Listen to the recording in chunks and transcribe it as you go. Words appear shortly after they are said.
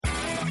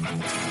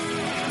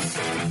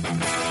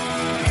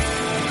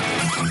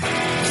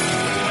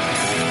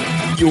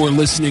You're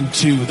listening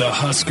to the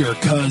Husker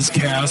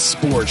Cuzcast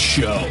Sports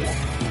Show,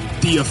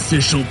 the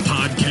official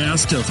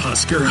podcast of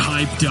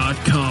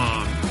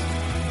HuskerHype.com.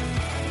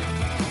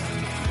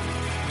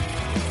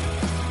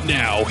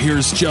 Now,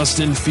 here's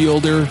Justin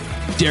Fielder,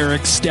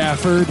 Derek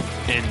Stafford,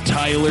 and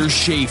Tyler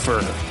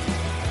Schaefer.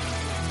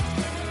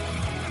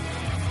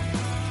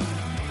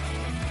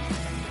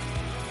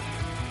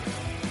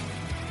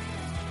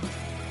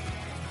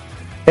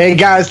 Hey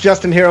guys,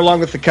 Justin here along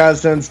with the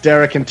cousins,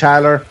 Derek and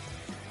Tyler.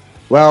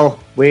 Well,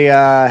 we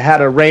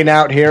had a rain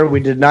out here. We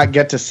did not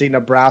get to see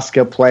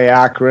Nebraska play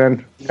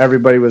Akron.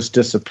 Everybody was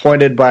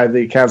disappointed by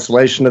the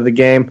cancellation of the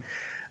game.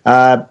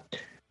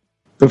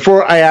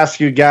 Before I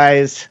ask you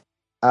guys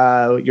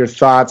your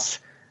thoughts,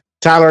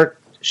 Tyler,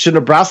 should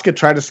Nebraska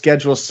try to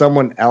schedule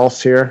someone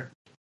else here?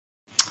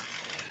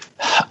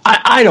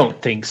 I don't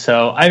think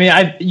so. I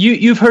mean,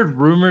 you've heard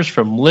rumors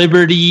from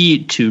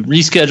Liberty to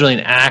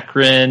rescheduling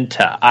Akron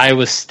to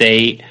Iowa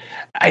State.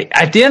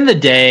 At the end of the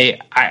day,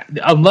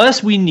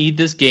 unless we need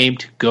this game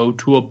to go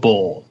to a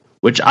bowl,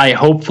 which I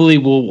hopefully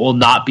will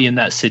not be in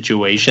that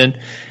situation,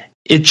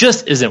 it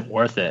just isn't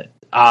worth it.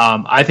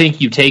 I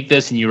think you take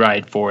this and you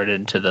ride forward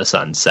into the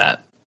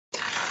sunset.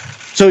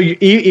 So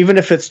even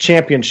if it's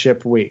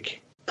championship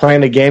week,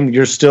 playing a game,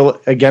 you're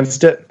still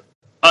against it?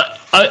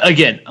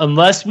 Again,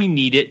 unless we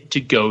need it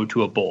to go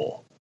to a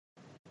bowl.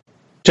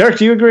 Derek,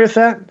 do you agree with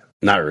that?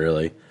 Not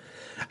really.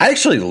 I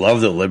actually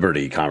love the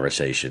Liberty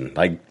conversation.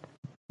 Like,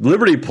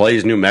 Liberty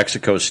plays New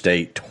Mexico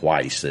State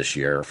twice this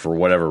year for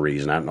whatever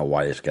reason. I don't know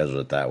why they scheduled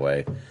it that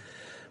way,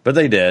 but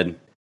they did.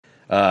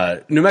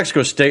 New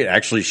Mexico State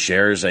actually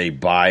shares a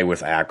bye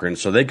with Akron,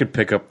 so they could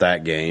pick up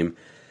that game,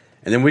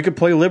 and then we could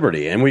play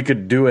Liberty, and we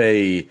could do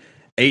a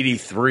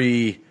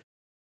 83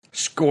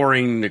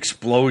 scoring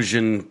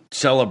explosion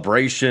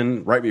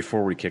celebration right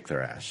before we kick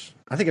their ass.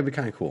 I think it'd be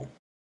kind of cool.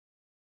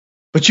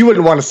 But you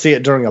wouldn't want to see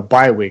it during a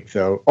bye week,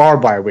 though. Our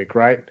bye week,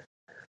 right?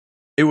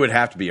 It would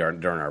have to be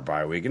during our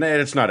bye week, and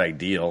it's not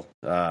ideal.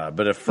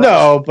 But if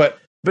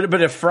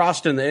if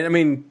Frost I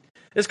mean,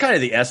 it's kind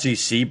of the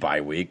SEC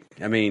bye week.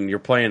 I mean, you're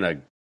playing a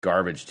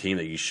garbage team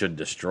that you should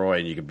destroy,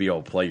 and you could be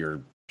able to play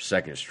your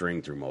second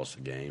string through most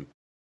of the game.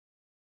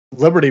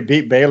 Liberty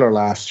beat Baylor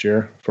last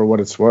year, for what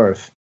it's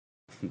worth.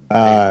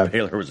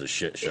 Baylor was a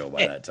shit show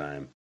by that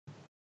time.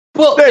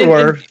 Well, they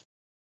were.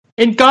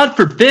 And God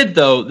forbid,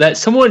 though, that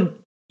someone,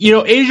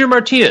 Adrian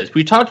Martinez,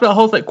 we talked about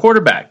health at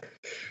quarterback.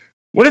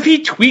 What if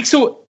he tweaks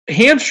a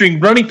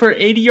hamstring running for an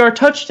 80-yard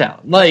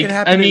touchdown? Like, it can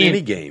happen in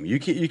any game. You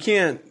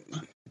can't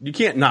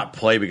not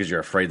play because you're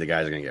afraid the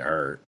guy's going to get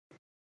hurt.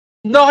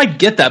 No, I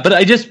get that, but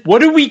what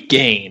do we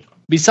gain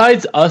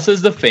besides us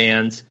as the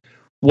fans?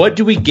 What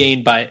do we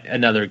gain by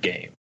another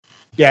game?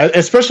 Yeah,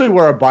 especially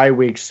where a bye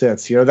week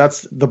sits.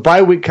 That's the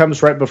bye week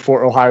comes right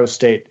before Ohio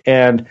State,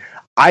 and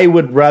I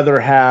would rather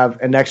have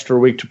an extra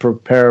week to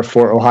prepare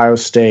for Ohio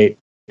State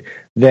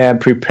than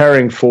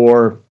preparing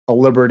for a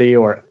Liberty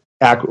or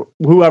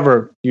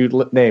whoever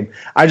you name.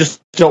 I just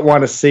don't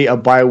want to see a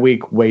bye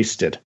week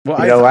wasted.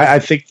 Well, I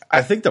think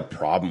the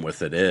problem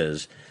with it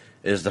is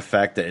the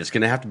fact that it's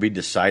going to have to be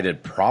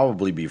decided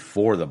probably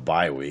before the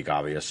bye week.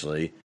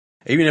 Obviously,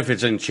 even if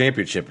it's in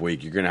championship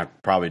week, you're going to have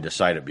to probably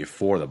decide it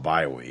before the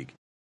bye week.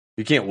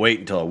 You can't wait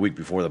until a week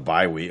before the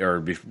bye week or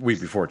week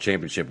before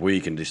championship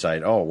week and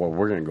decide, oh, well,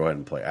 we're going to go ahead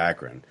and play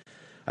Akron.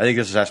 I think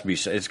this has to be.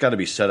 It's got to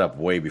be set up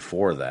way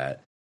before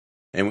that.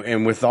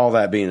 And with all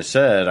that being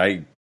said,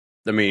 I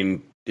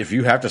mean, if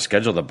you have to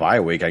schedule the bye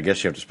week, I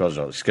guess you have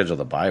to schedule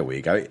the bye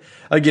week. I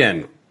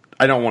don't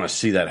want to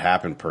see that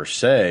happen per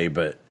se,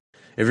 but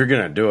if you're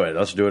going to do it,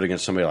 let's do it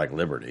against somebody like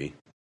Liberty.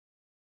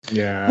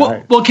 Yeah.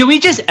 Well, can we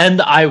just end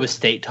the Iowa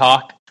State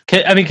talk?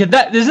 Is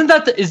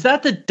that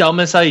the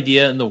dumbest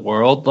idea in the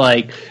world?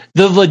 Like,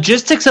 the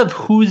logistics of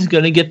who's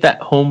going to get that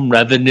home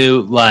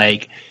revenue.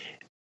 Like,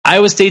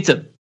 Iowa State's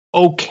an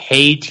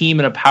okay team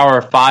in a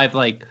Power 5.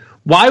 Like,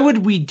 why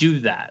would we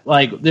do that?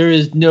 Like, there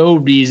is no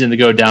reason to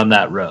go down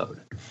that road.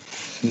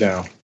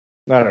 No,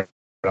 not at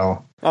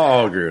all.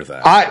 I'll agree with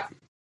that.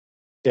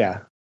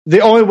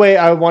 The only way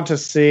I want to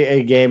see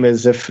a game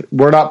is if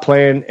we're not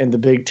playing in the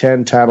Big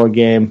Ten title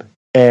game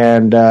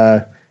and,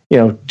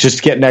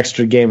 just get an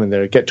extra game in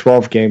there, get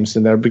 12 games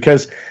in there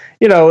because,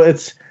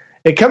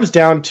 it comes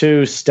down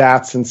to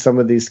stats in some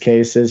of these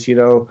cases.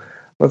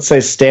 Let's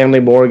say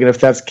Stanley Morgan, if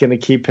that's going to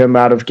keep him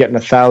out of getting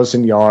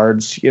 1,000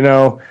 yards,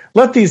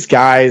 let these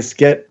guys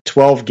get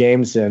 12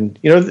 games in.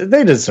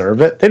 They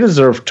deserve it. They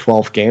deserve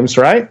 12 games,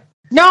 right?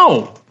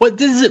 No. What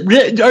does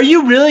it? Are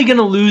you really going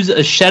to lose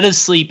a shed of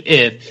sleep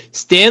if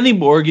Stanley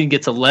Morgan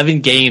gets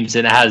 11 games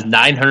and has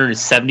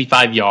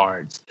 975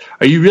 yards?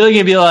 Are you really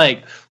going to be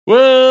like,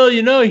 well,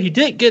 he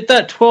didn't get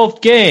that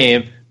 12th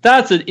game.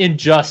 That's an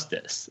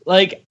injustice.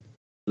 Like,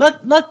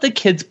 let the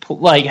kids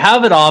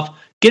have it off,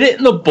 get it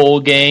in the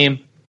bowl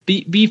game,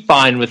 be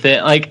fine with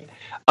it. Like,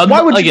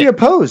 why would you be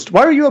opposed?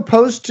 Why are you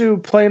opposed to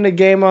playing a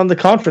game on the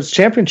conference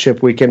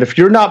championship weekend? If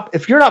you're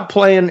not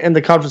playing in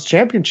the conference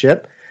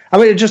championship, I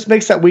mean, it just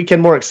makes that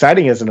weekend more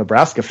exciting as a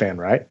Nebraska fan,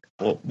 right?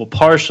 Well,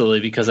 partially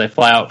because I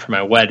fly out for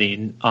my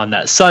wedding on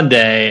that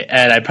Sunday,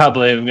 and I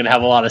probably am going to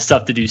have a lot of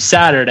stuff to do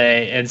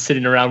Saturday, and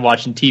sitting around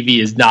watching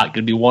TV is not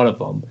going to be one of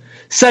them.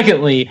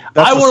 Secondly,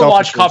 I want to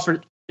watch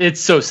conference.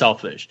 It's so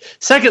selfish.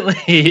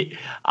 Secondly,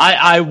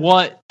 I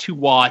want to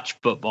watch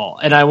football,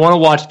 and I want to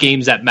watch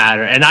games that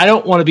matter, and I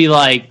don't want to be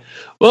like,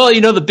 well,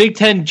 the Big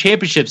Ten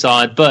championship's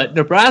on, but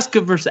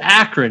Nebraska versus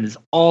Akron is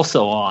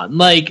also on.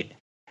 Like,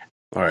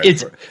 all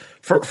right,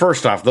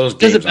 first off, those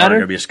games aren't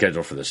going to be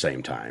scheduled for the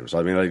same time. So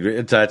I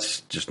mean,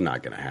 that's just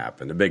not going to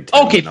happen. The Big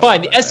Ten. Okay,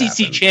 fine. The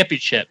SEC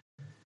championship.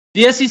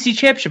 The SEC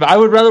championship. I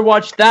would rather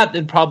watch that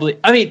than probably.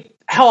 I mean,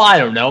 hell, I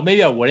don't know.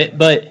 Maybe I wouldn't,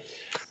 but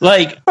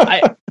like,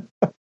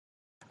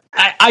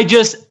 I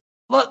just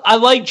look. I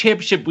like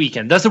championship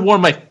weekend. That's one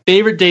of my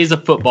favorite days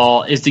of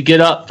football. Is to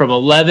get up from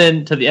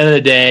 11 to the end of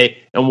the day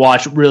and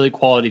watch really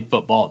quality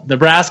football.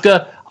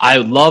 Nebraska. I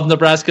love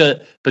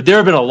Nebraska, but there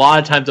have been a lot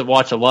of times I've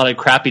watched a lot of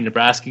crappy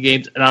Nebraska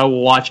games, and I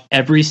will watch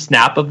every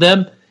snap of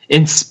them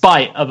in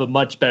spite of a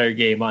much better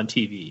game on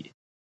TV.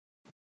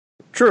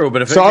 True,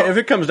 but if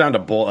it comes down to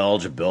bowl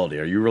eligibility,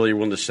 are you really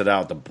willing to sit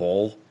out the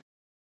bowl?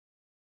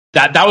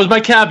 That was my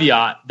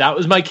caveat. That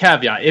was my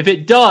caveat. If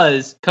it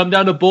does come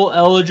down to bowl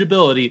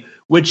eligibility,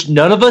 which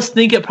none of us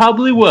think it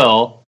probably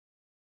will,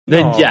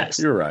 then yes.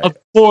 You're right. Of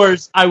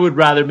course, I would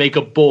rather make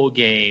a bowl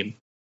game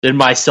than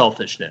my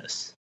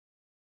selfishness.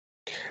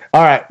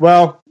 All right.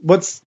 Well,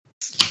 what's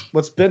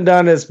been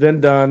done has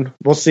been done.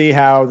 We'll see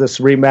how this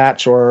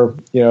rematch or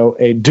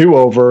a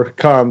do-over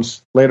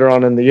comes later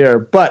on in the year.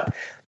 But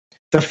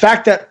the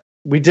fact that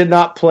we did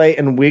not play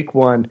in week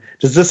 1,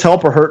 does this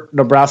help or hurt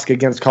Nebraska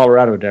against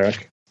Colorado,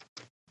 Derek?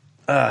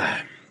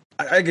 I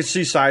could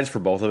see sides for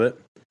both of it.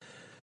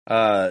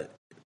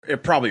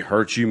 It probably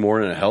hurts you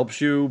more than it helps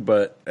you,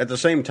 but at the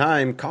same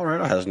time,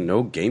 Colorado has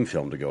no game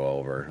film to go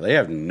over. They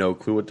have no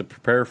clue what to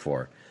prepare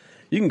for.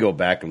 You can go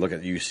back and look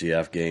at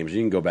UCF games.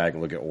 You can go back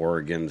and look at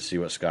Oregon to see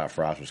what Scott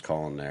Frost was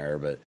calling there.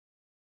 But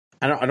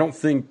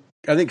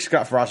I think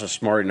Scott Frost is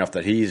smart enough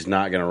that he's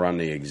not going to run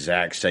the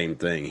exact same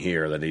thing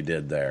here that he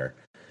did there.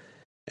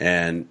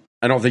 And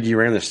I don't think he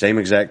ran the same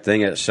exact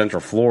thing at Central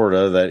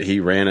Florida that he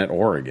ran at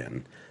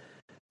Oregon.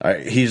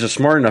 He's a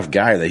smart enough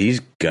guy that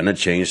he's going to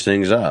change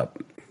things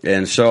up.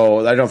 And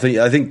so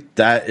I think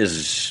that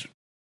is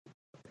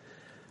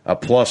a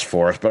plus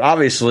for us. But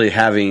obviously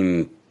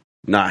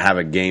not have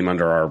a game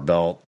under our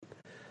belt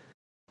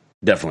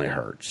definitely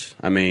hurts.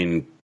 I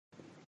mean,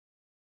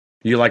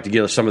 you like to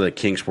get some of the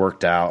kinks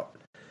worked out,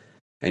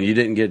 and you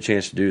didn't get a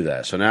chance to do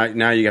that. So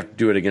now you have to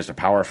do it against a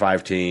Power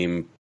 5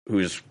 team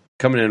who's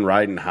coming in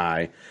riding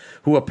high,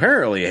 who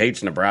apparently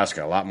hates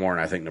Nebraska a lot more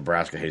than I think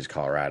Nebraska hates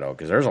Colorado,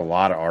 because there's a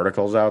lot of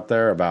articles out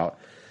there about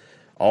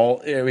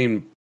Bill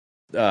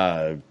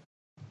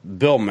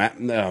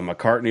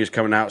McCartney is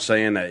coming out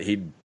saying that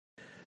he'd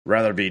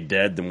rather be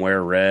dead than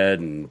wear red,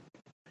 and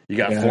you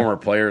got former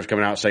players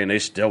coming out saying they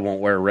still won't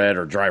wear red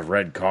or drive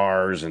red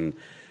cars. And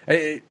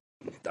it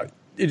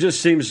just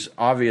seems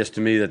obvious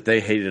to me that they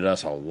hated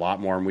us a lot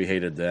more than we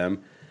hated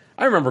them.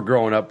 I remember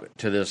growing up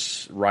to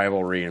this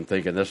rivalry and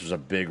thinking this was a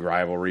big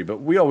rivalry, but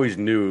we always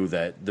knew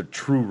that the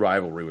true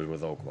rivalry was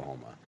with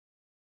Oklahoma.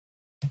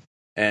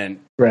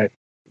 And, right.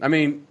 I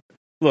mean,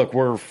 look,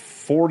 we're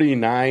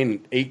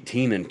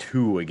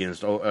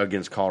 49-18-2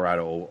 against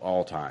Colorado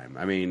all time.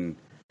 I mean,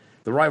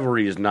 the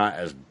rivalry is not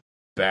as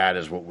bad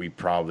as what we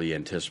probably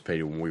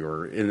anticipated when we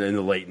were in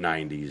the late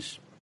 90s.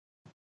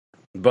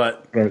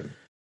 But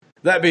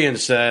that being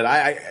said,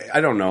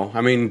 I don't know.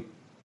 I mean,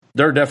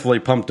 they're definitely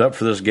pumped up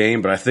for this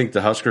game, but I think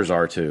the Huskers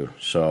are too.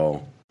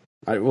 So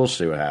we'll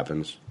see what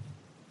happens.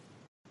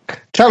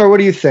 Tyler, what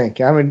do you think?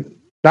 I mean,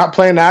 not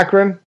playing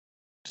Akron,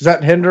 does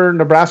that hinder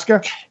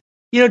Nebraska?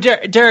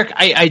 Derek,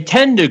 I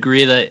tend to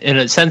agree that in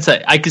a sense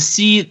that I could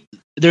see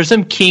there's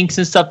some kinks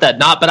and stuff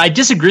but I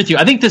disagree with you.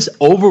 I think this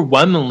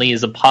overwhelmingly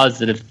is a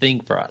positive thing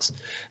for us.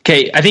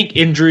 Okay, I think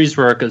injuries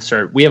were a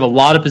concern. We have a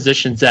lot of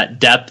positions that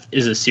depth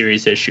is a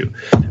serious issue.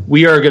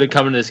 We are going to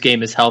come into this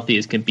game as healthy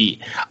as can be.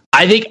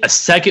 I think a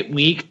second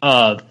week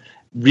of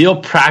real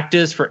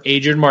practice for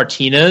Adrian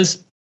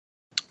Martinez,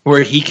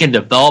 where he can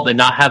develop and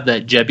not have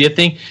that Jebbia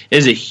thing,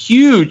 is a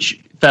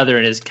huge feather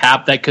in his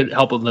cap that could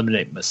help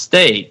eliminate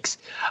mistakes.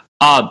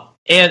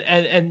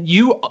 And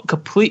you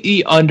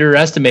completely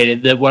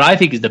underestimated that what I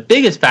think is the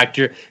biggest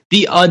factor,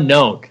 the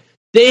unknown.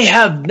 They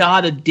have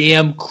not a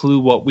damn clue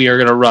what we are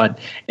going to run.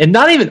 And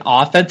not even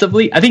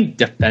offensively, I think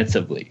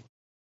defensively.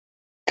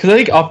 Because I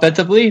think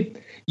offensively,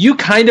 you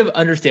kind of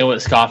understand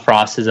what Scott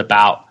Frost is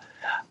about.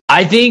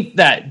 I think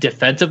that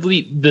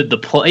defensively, the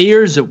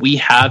players that we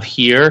have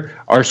here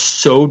are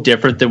so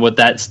different than what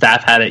that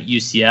staff had at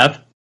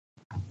UCF.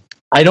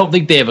 I don't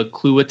think they have a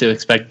clue what to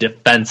expect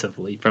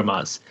defensively from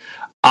us.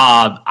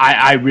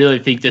 I really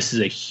think this is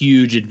a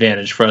huge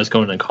advantage for us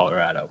going to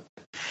Colorado.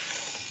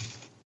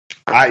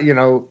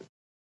 You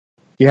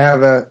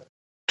have a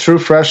true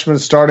freshman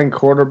starting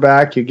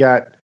quarterback. You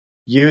got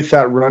youth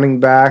at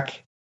running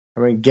back. I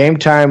mean, game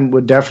time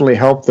would definitely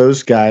help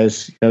those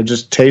guys.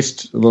 Just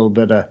taste a little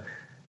bit of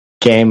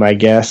game, I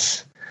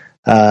guess.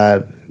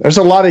 There's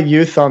a lot of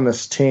youth on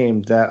this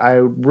team that I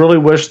really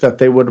wish that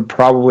they would have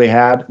probably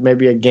had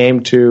maybe a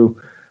game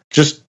to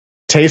just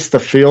taste the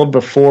field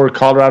before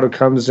Colorado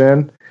comes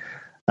in.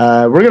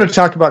 We're going to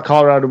talk about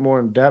Colorado more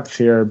in depth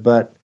here,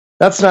 but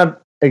that's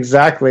not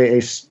exactly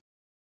a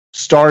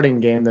starting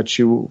game that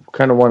you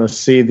kind of want to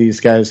see these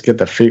guys get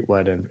their feet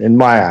wet in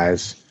my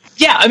eyes.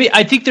 Yeah, I mean,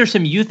 I think there's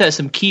some youth at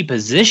some key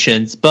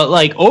positions, but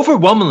like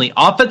overwhelmingly,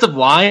 offensive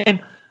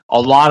line, a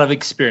lot of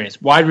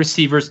experience. Wide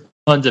receivers,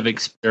 tons of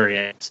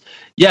experience.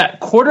 Yeah,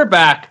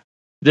 quarterback,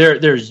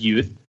 there's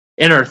youth.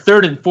 And our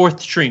third and fourth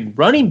string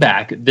running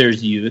back,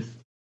 there's youth.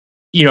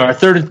 You know, our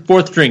third and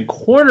fourth string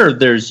corner,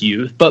 there's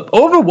youth. But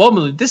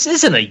overwhelmingly, this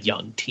isn't a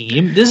young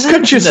team.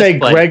 Couldn't you say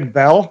Greg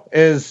Bell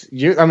is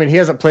youth? I mean, he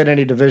hasn't played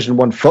any Division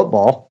I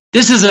football.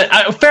 This is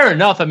fair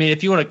enough. I mean,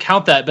 if you want to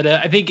count that, but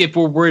I think if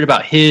we're worried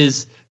about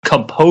his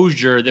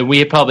composure, then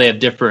we probably have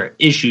different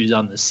issues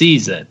on the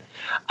season.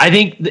 I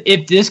think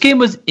if this game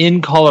was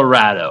in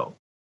Colorado,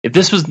 if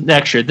this was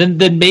next year,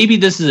 then maybe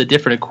this is a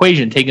different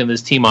equation, taking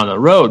this team on the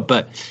road.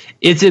 But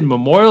it's in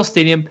Memorial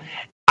Stadium.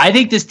 I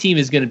think this team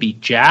is going to be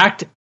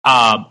jacked.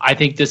 I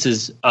think this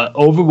is an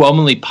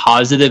overwhelmingly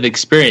positive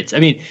experience. I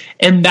mean,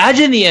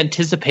 imagine the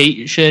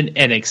anticipation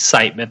and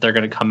excitement they're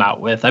going to come out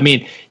with. I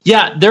mean,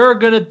 yeah, there are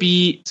going to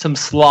be some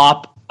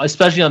slop,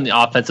 especially on the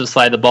offensive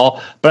side of the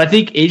ball. But I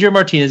think Adrian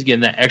Martinez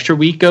getting that extra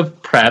week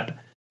of prep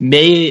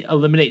may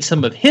eliminate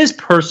some of his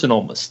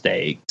personal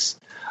mistakes.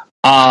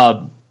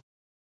 I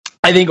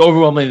think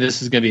overwhelmingly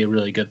this is going to be a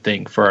really good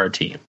thing for our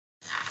team.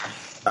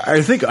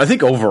 I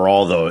think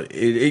overall, though,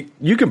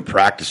 you can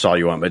practice all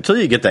you want, but until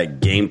you get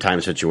that game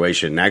time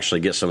situation and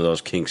actually get some of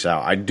those kinks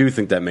out, I do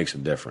think that makes a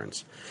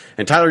difference.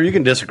 And Tyler, you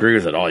can disagree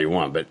with it all you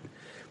want, but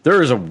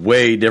there is a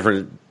way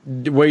different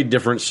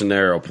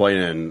scenario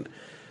playing in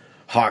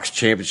Hawks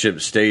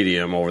Championship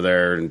Stadium over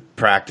there and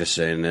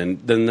practicing, and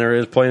than there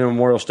is playing in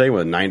Memorial Stadium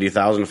with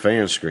 90,000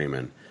 fans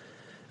screaming.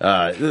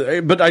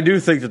 But I do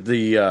think that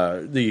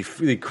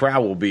the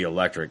crowd will be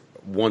electric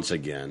once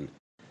again.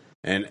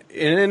 And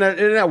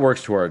that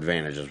works to our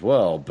advantage as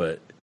well, but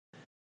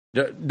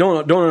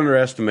don't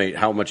underestimate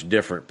how much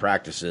different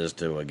practice is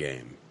to a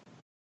game.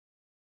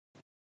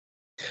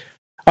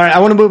 All right, I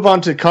want to move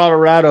on to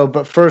Colorado,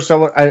 but first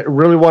I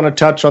really want to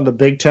touch on the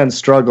Big Ten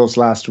struggles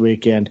last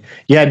weekend.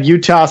 You had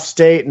Utah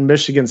State and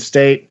Michigan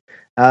State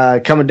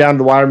coming down to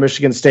the wire.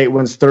 Michigan State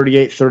wins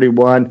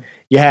 38-31.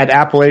 You had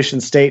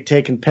Appalachian State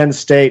taking Penn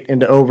State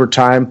into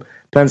overtime.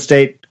 Penn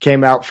State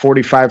came out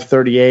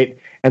 45-38.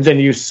 And then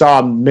you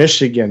saw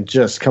Michigan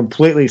just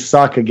completely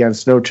suck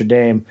against Notre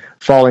Dame,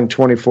 falling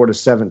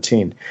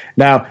 24-17.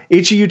 Now,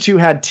 each of you two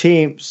had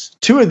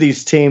two of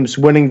these teams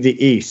winning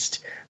the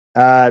East.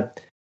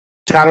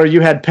 Tyler,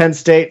 you had Penn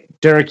State.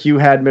 Derek, you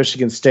had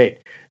Michigan State.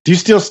 Do you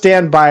still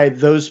stand by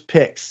those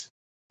picks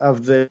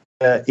of the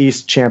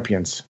East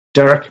champions?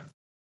 Derek?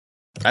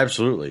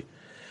 Absolutely.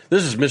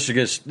 This is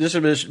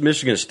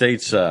Michigan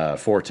State's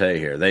forte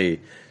here. They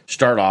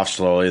start off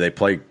slowly. They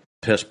play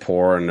piss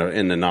poor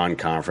in the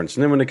non-conference,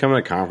 and then when they come in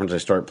the conference, they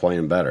start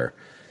playing better.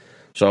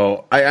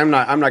 So I'm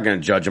not going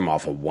to judge them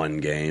off of one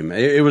game.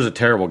 It was a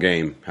terrible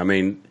game. I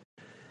mean,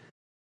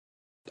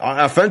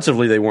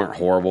 offensively they weren't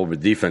horrible, but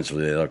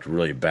defensively they looked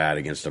really bad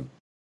against a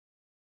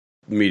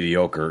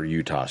mediocre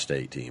Utah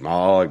State team.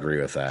 I'll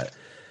agree with that.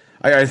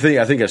 I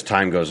think as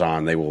time goes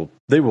on, they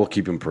will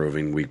keep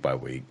improving week by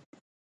week.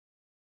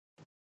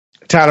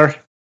 Tyler,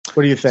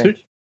 what do you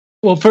think?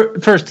 Well,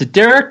 first, did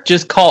Derek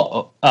just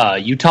call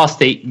Utah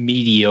State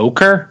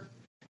mediocre?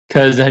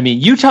 Because, I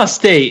mean, Utah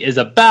State is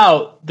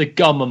about the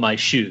gum of my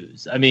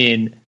shoes. I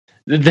mean,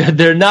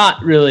 they're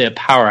not really a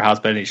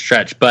powerhouse by any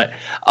stretch, but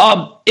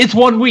it's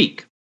 1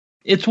 week.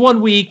 It's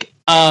 1 week.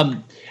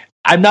 I'm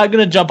not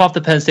going to jump off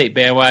the Penn State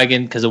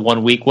bandwagon because of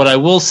 1 week. What I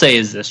will say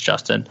is this,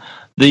 Justin.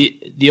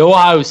 The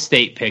Ohio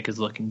State pick is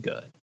looking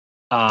good.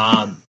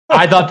 I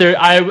thought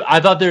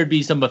there would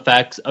be some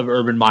effects of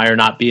Urban Meyer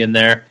not being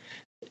there.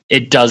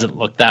 It doesn't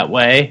look that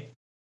way.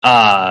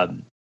 I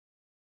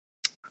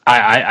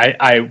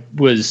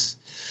was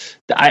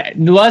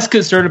less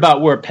concerned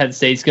about where Penn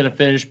State's going to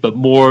finish, but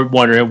more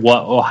wondering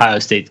what Ohio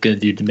State's going to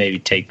do to maybe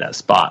take that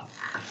spot.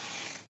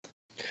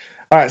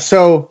 All right,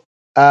 so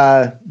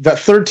the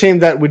third team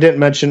that we didn't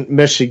mention,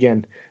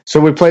 Michigan. So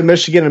we play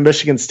Michigan and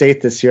Michigan State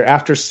this year.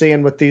 After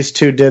seeing what these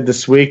two did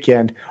this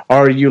weekend,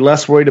 are you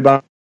less worried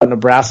about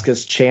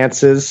Nebraska's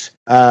chances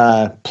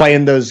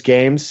playing those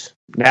games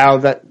now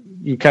that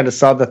you kind of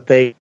saw that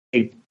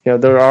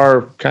there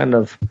are kind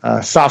of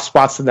soft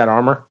spots in that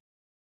armor?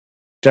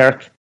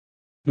 Derek?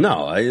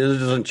 No, it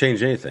doesn't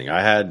change anything.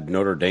 I had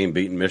Notre Dame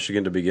beating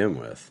Michigan to begin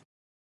with,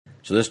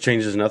 so this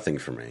changes nothing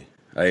for me.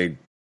 I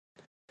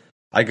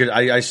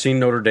seen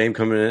Notre Dame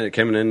coming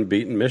in and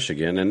beating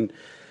Michigan, and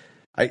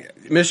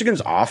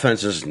Michigan's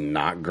offense is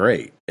not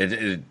great.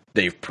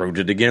 They've proved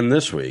it again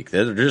this week.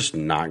 They're just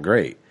not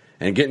great,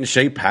 and getting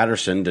Shea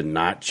Patterson did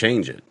not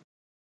change it.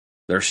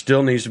 There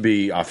still needs to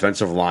be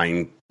offensive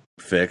line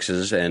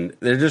fixes, and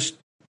they're just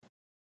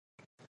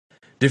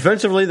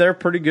defensively they're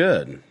pretty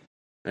good.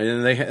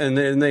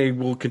 and they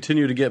will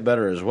continue to get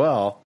better as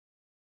well.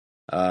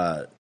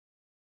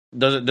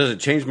 Does it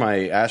change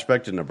my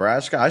aspect of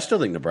Nebraska? I still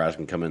think Nebraska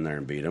can come in there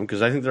and beat them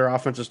because I think their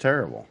offense is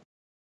terrible.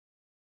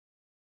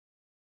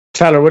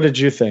 Tyler, what did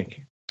you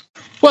think?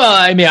 Well,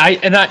 I mean,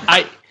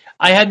 I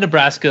had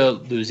Nebraska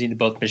losing to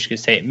both Michigan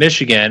State and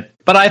Michigan,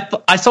 but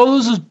I saw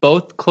those as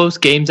both close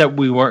games that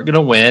we weren't going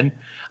to win, and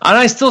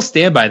I still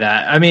stand by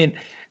that. I mean,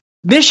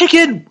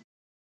 Michigan,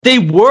 they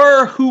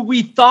were who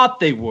we thought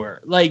they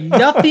were. Like,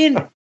 nothing.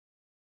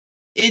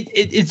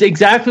 It's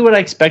exactly what I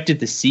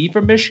expected to see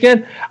from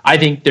Michigan. I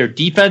think their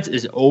defense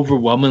is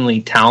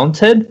overwhelmingly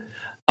talented.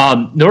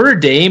 Notre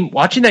Dame,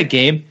 watching that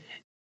game,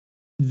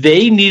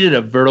 they needed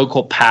a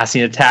vertical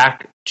passing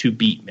attack to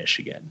beat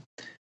Michigan.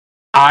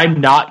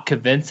 I'm not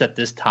convinced at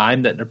this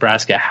time that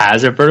Nebraska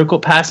has a vertical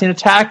passing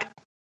attack.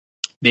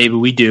 Maybe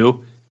we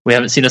do. We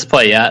haven't seen us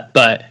play yet,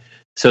 but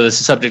so this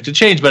is subject to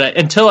change. But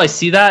until I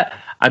see that,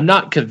 I'm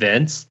not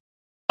convinced.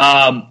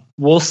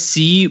 We'll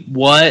see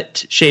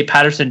what Shea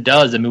Patterson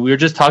does. I mean, we were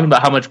just talking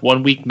about how much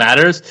 1 week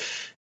matters.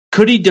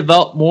 Could he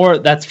develop more?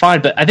 That's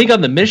fine. But I think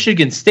on the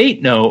Michigan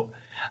State note,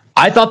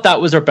 I thought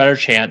that was our better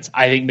chance.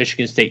 I think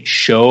Michigan State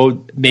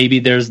showed maybe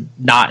there's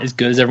not as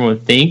good as everyone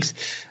thinks.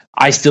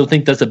 I still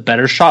think that's a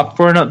better shot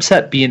for an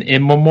upset being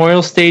in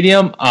Memorial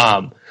Stadium.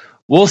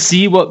 We'll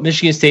see what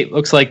Michigan State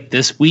looks like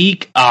this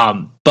week.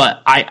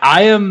 But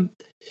I am,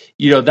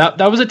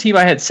 that was a team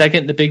I had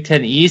second in the Big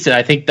Ten East, and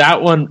I think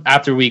that one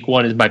after week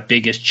one is my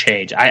biggest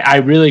change. I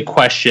really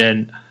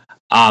question,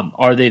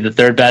 are they the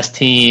third best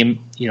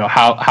team?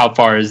 How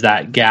far is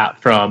that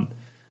gap from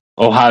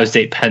Ohio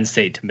State, Penn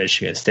State to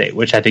Michigan State,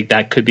 which I think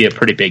that could be a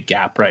pretty big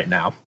gap right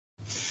now.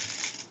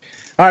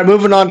 All right,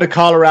 moving on to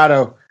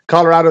Colorado.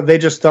 Colorado, they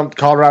just thumped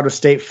Colorado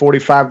State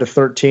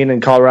 45-13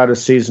 in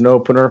Colorado's season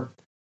opener.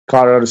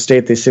 Colorado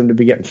State, they seem to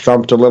be getting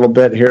thumped a little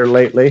bit here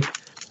lately.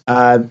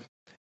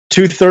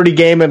 2:30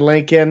 game in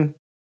Lincoln.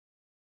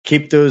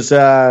 Keep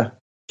the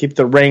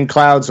rain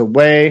clouds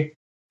away.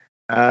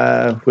 We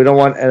don't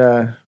want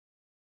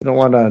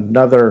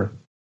another,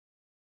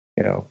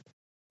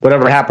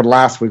 whatever happened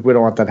last week. We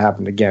don't want that to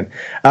happen again.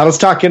 Let's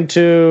talk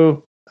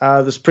into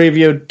this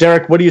preview.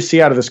 Derek, what do you see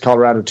out of this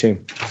Colorado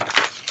team?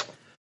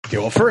 Okay,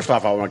 well, first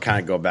off, I want to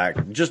kind of go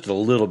back just a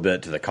little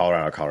bit to the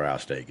Colorado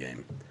State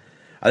game.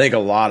 I think a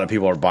lot of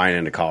people are buying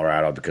into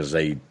Colorado because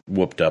they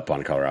whooped up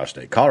on Colorado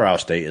State. Colorado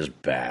State is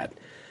bad.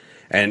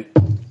 And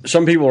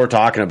some people were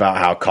talking about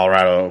how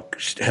Colorado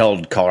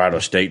held Colorado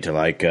State to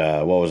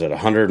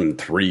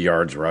 103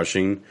 yards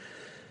rushing.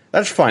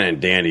 That's fine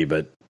and dandy,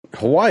 but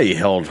Hawaii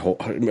held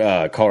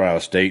Colorado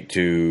State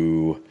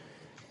to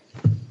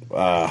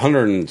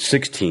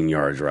 116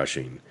 yards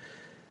rushing.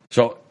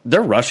 So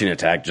their rushing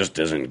attack just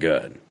isn't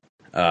good.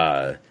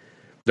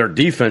 Their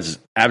defense is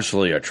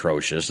absolutely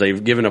atrocious.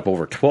 They've given up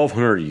over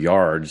 1,200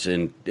 yards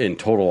in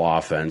total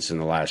offense in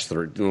the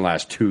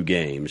last two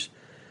games.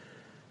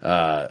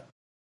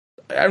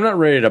 I'm not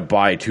ready to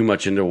buy too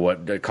much into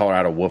what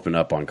Colorado whooping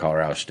up on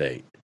Colorado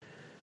State.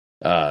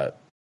 At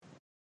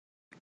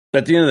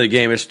the end of the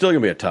game, it's still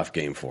going to be a tough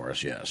game for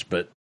us, yes.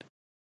 But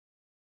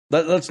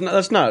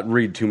let's not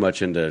read too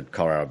much into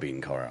Colorado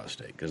beating Colorado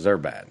State because they're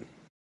bad.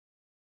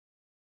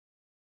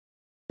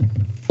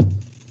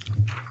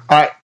 All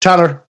right,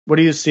 Tyler, what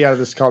do you see out of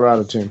this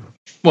Colorado team?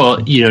 Well,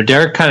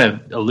 Derek kind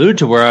of alluded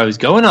to where I was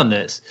going on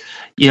this.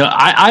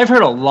 I've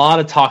heard a lot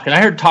of talk, and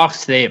I heard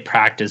talks today at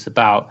practice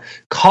about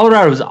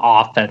Colorado's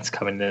offense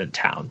coming into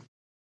town.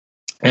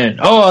 And,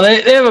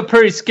 they have a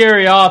pretty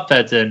scary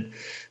offense. And,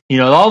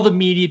 all the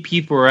media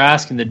people were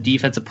asking the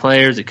defensive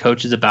players and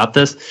coaches about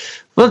this.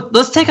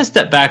 Let's take a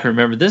step back and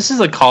remember, this is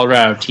a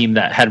Colorado team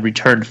that had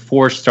returned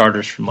 4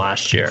 starters from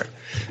last year.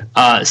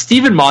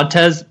 Steven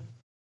Montez,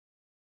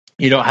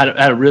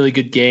 had a really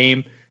good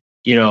game.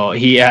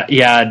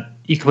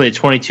 He completed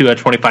 22 out of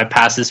 25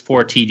 passes,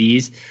 4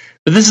 TDs.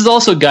 But this is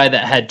also a guy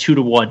that had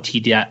 2-to-1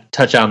 TD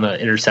touchdown to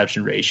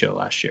interception ratio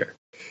last year.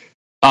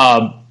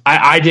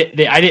 I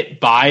didn't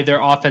buy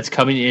their offense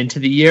coming into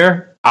the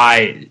year.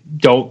 I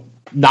don't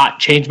not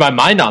change my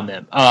mind on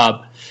them.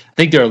 I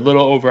think they're a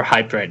little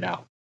overhyped right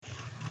now.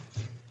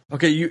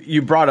 Okay,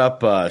 you brought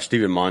up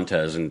Steven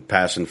Montez and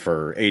passing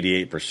for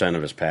 88%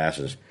 of his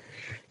passes.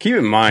 Keep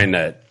in mind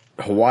that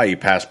Hawaii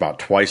passed about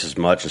twice as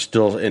much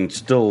and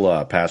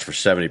still passed for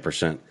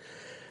 70%.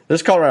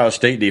 This Colorado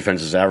State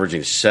defense is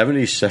averaging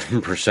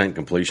 77%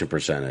 completion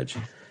percentage.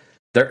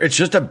 It's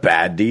just a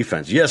bad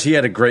defense. Yes, he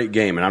had a great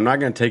game, and I'm not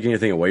going to take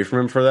anything away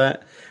from him for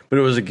that, but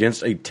it was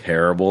against a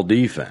terrible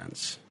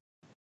defense.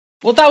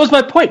 Well, that was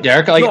my point,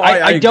 Derek.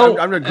 I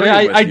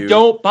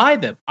don't buy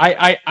them.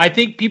 I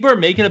think people are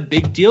making a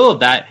big deal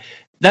of that.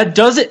 That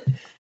doesn't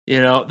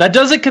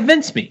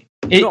convince me.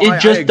 It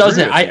just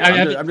doesn't.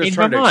 I'm just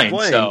trying to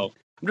explain.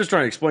 I'm just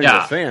trying to explain to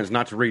the fans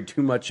not to read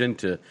too much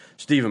into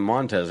Steven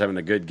Montez having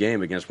a good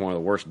game against one of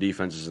the worst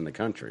defenses in the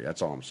country.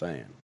 That's all I'm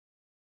saying.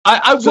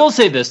 I will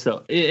say this,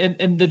 though.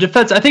 In the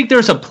defense, I think there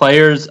are some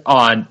players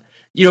on,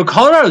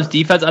 Colorado's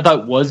defense I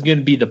thought was going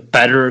to be the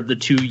better of the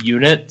two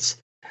units.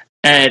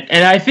 And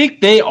I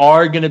think they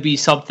are going to be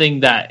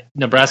something that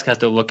Nebraska has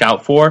to look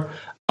out for.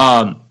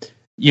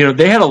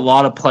 They had a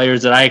lot of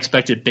players that I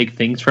expected big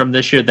things from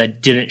this year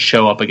that didn't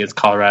show up against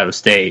Colorado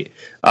State.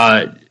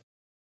 Javier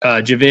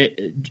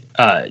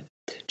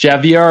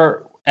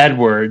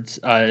Edwards,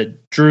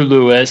 Drew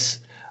Lewis,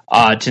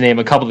 to name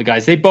a couple of the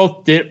guys. They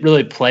both didn't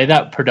really play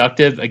that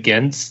productive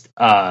against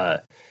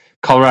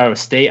Colorado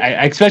State.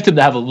 I expect them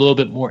to have a little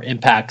bit more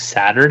impact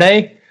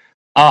Saturday.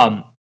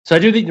 So I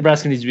do think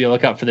Nebraska needs to be a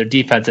lookout for their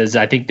defenses.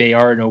 I think they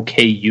are an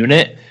okay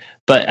unit.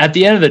 But at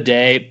the end of the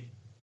day,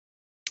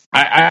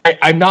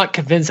 I'm not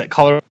convinced that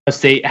Colorado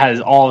State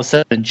has all of a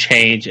sudden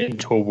changed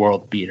into a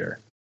world beater.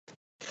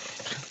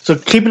 So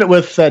keeping it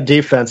with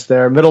defense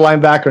there, middle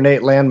linebacker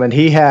Nate Landman,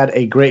 he had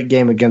a great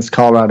game against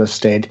Colorado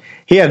State.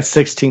 He had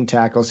 16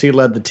 tackles. He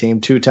led the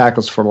team, 2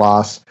 tackles for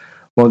loss,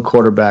 1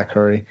 quarterback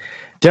hurry.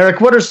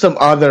 Derek, what are some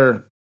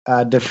other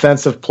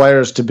defensive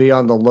players to be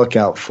on the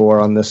lookout for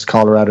on this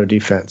Colorado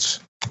defense?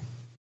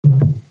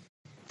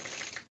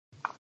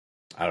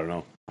 I don't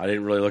know. I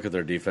didn't really look at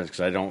their defense because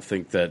I don't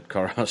think that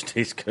Colorado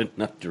State's good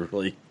enough to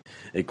really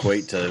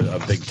equate to a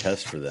big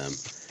test for them.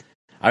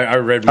 I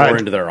read more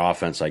into their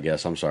offense, I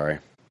guess. I'm sorry.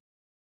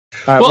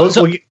 Go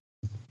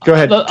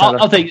ahead.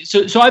 I'll take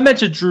it. So I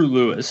mentioned Drew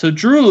Lewis. So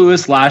Drew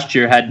Lewis last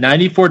year had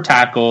 94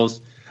 tackles,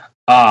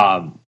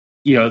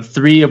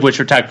 3 of which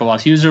were tackle for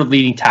loss. He was their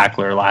leading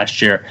tackler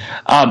last year.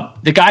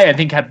 The guy, I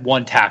think, had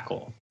 1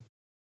 tackle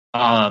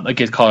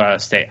against Colorado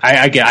State.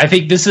 I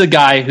think this is a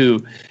guy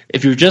who,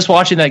 if you're just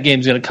watching that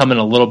game, is going to come in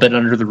a little bit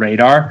under the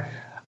radar.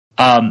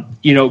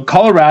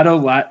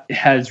 Colorado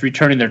has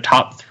returning their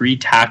top 3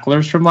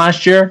 tacklers from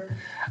last year.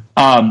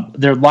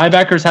 Their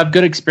linebackers have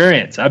good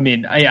experience. I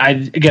mean, I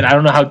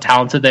don't know how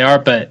talented they are,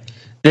 but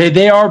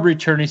they are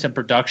returning some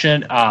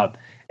production.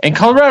 And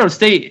Colorado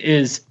State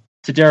is,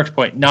 to Derek's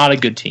point, not a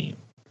good team.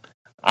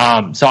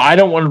 So I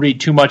don't want to read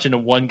too much into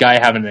one guy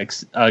having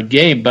a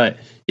game, but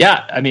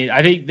yeah, I mean,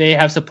 I think they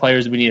have some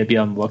players we need to be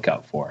on the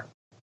lookout for.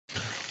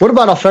 What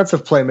about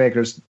offensive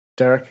playmakers,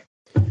 Derek?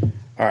 All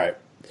right.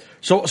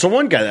 So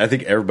one guy that I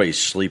think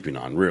everybody's sleeping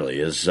on really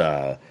is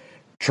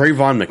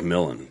Trayvon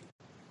McMillan.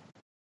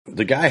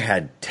 The guy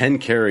had 10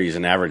 carries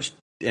and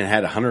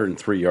had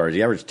 103 yards.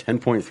 He averaged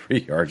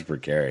 10.3 yards per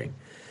carry.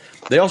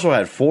 They also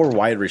had 4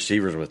 wide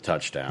receivers with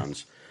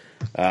touchdowns.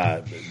 2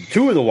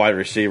 of the wide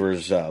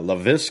receivers,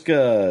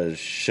 Laviska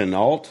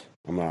Chenault,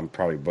 I'm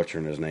probably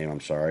butchering his name,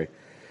 I'm sorry,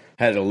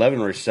 had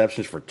 11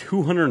 receptions for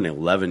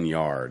 211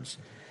 yards.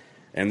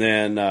 And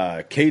then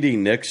KD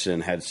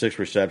Nixon had 6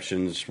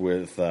 receptions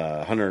with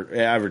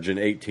averaging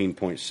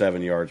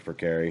 18.7 yards per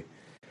carry.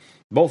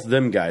 Both of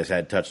them guys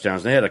had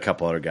touchdowns. They had a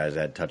couple other guys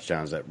that had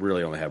touchdowns that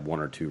really only had 1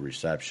 or 2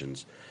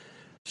 receptions.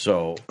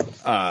 So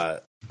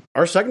our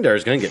secondary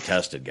is going to get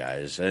tested,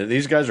 guys.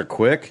 These guys are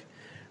quick,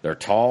 they're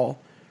tall,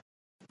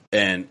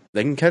 and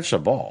they can catch the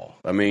ball.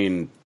 I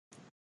mean,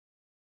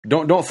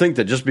 don't think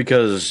that just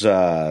because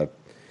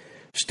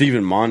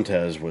Steven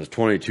Montez was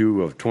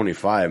 22 of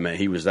 25 meant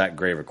he was that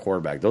great of a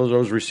quarterback.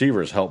 Those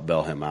receivers helped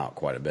bail him out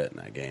quite a bit in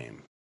that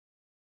game.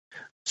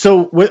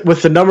 So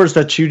with the numbers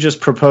that you just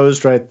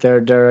proposed right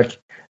there, Derek,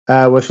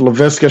 with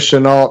Laviska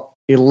Chenault,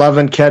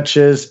 11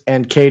 catches,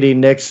 and KD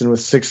Nixon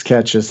with 6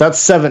 catches, that's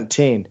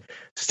 17.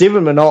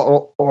 Steven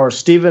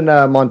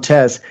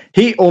Montez,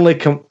 he only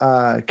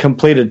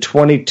completed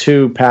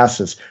 22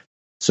 passes.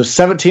 So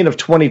 17 of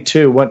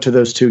 22 went to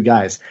those 2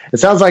 guys. It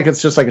sounds like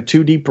it's just like a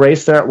 2-deep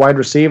race there at wide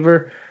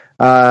receiver.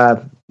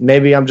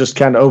 Maybe I'm just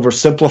kind of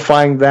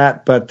oversimplifying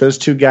that, but those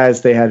 2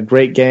 guys, they had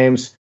great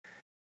games.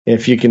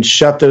 If you can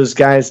shut those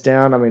guys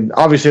down, I mean,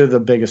 obviously they're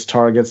the biggest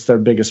targets, they're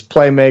biggest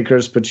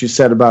playmakers, but you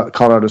said about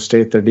Colorado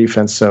State, their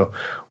defense, so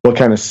we'll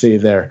kind of see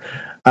there.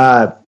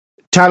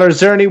 Tyler, is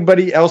there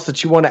anybody else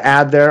that you want to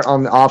add there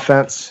on the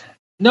offense?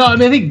 No, I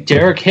mean, I think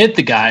Derek hit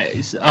the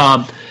guys.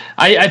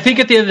 I think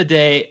at the end of the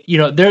day,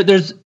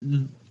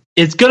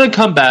 it's going to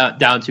come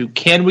down to,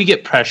 can we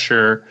get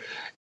pressure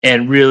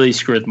and really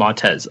screw with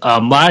Montez?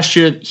 Last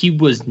year, he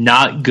was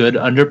not good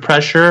under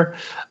pressure.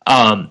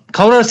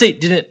 Colorado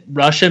State didn't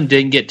rush him,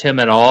 didn't get to him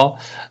at all.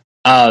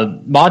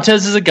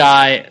 Montez is a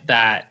guy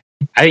that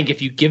I think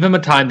if you give him a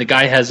time, the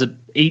guy has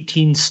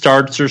 18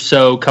 starts or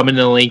so coming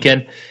to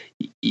Lincoln.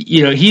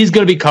 He's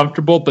going to be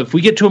comfortable, but if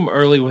we get to him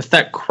early with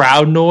that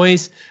crowd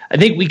noise, I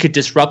think we could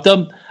disrupt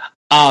them.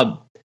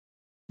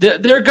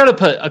 They're going to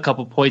put a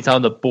couple points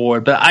on the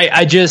board, but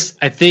I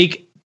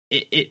think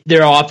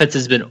their offense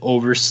has been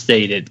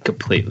overstated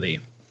completely.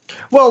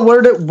 Well,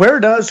 where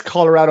does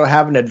Colorado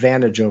have an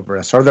advantage over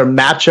us? Are there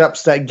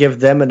matchups that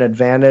give them an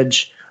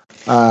advantage?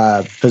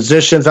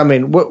 Positions? I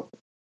mean,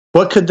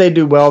 what could they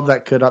do well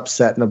that could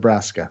upset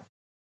Nebraska?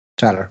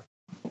 Tyler?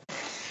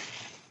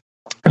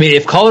 I mean,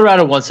 if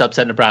Colorado wants to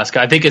upset Nebraska,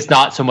 I think it's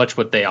not so much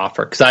what they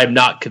offer, because I'm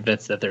not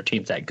convinced that their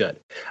team's that good.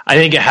 I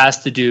think it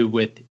has to do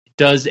with,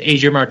 does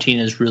Adrian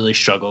Martinez really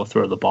struggle to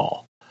throw the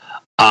ball?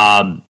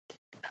 I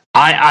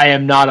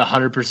am not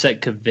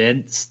 100%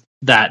 convinced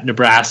that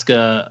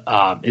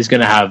Nebraska is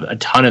going to have a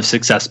ton of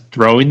success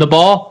throwing the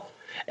ball.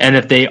 And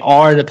if they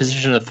are in a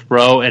position to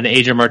throw and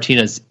Adrian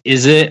Martinez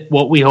isn't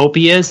what we hope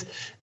he is,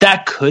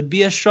 that could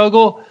be a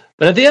struggle.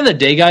 But at the end of the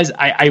day, guys,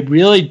 I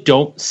really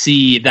don't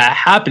see that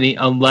happening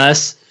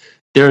unless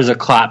there's a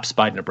collapse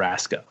by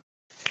Nebraska.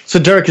 So,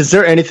 Derek, is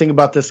there anything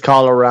about this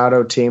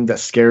Colorado team that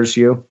scares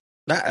you?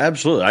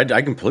 Absolutely.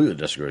 I completely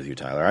disagree with you,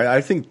 Tyler.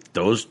 I think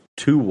those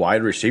two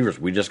wide receivers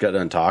we just got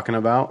done talking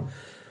about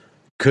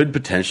could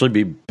potentially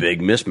be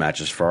big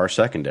mismatches for our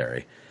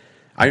secondary.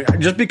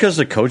 Just because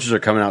the coaches are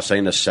coming out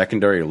saying the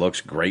secondary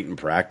looks great in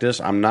practice,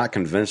 I'm not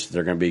convinced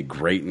they're going to be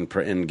great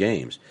in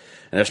games.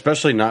 And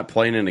especially not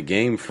playing in a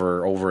game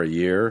for over a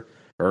year,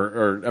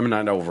 or I mean,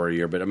 not over a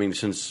year, but I mean,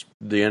 since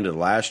the end of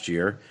last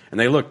year, and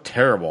they looked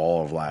terrible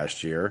all of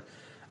last year.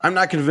 I'm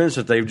not convinced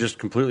that they've just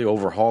completely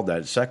overhauled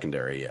that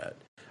secondary yet.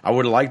 I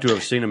would like to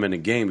have seen them in a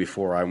game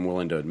before I'm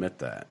willing to admit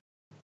that.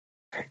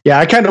 Yeah,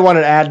 I kind of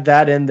wanted to add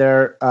that in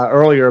there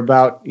earlier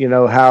about,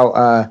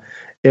 how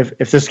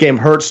if this game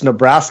hurts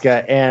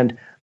Nebraska, and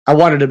I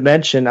want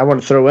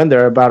to throw in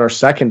there about our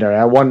secondary.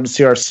 I wanted to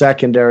see our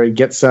secondary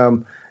get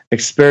some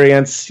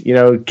experience,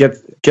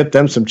 get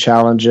them some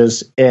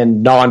challenges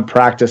in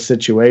non-practice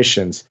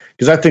situations,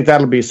 because I think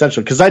that'll be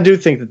essential, because I do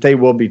think that they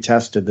will be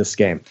tested this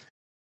game.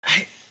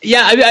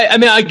 Yeah, I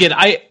mean, again,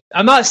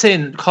 I'm not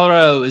saying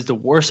Colorado is the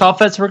worst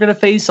offense we're going to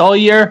face all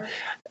year.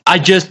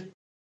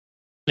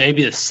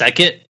 Maybe the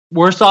second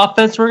worst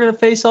offense we're going to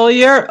face all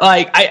year.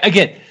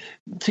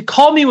 To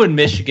call me when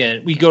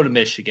we go to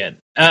Michigan.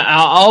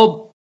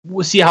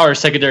 We'll see how our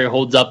secondary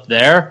holds up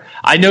there.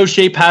 I know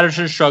Shea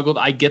Patterson struggled.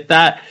 I get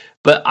that.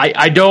 But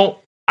I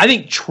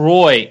think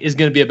Troy is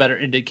going to be a better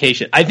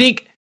indication. I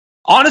think,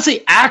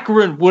 honestly,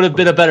 Akron would have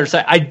been a better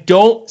side. I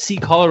don't see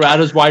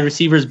Colorado's wide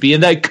receivers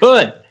being that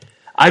good.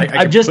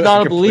 I'm just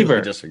not a believer.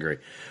 I disagree.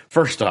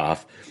 First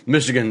off,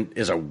 Michigan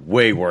is a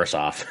way worse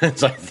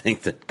offense, I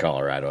think, than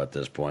Colorado at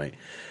this point.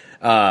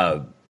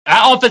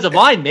 Offensive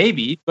line,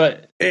 maybe,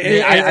 but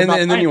and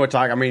then you want to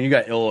talk. I mean, you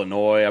got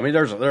Illinois. I mean,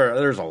 there's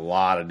a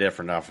lot of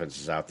different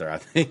offenses out there. I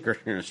think are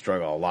going to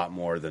struggle a lot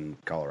more than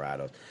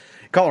Colorado.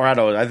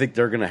 Colorado, I think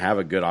they're going to have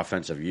a good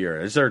offensive year.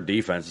 It's their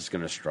defense that's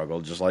going to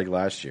struggle just like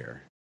last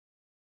year.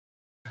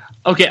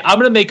 Okay, I'm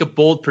going to make a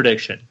bold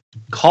prediction.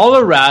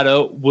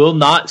 Colorado will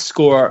not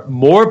score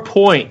more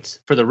points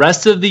for the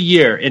rest of the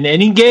year in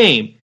any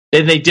game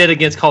than they did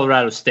against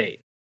Colorado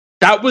State.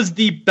 That was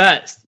the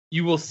best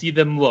you will see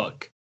them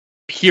look,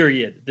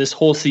 period, this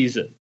whole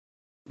season.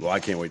 Well, I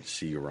can't wait to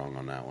see you wrong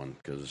on that one,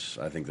 because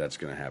I think that's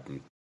going to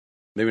happen.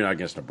 Maybe not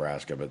against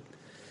Nebraska, but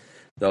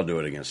they'll do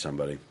it against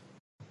somebody.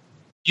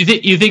 You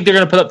think they're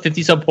going to put up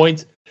 50-some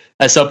points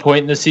at some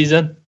point in the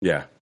season?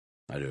 Yeah,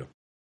 I do.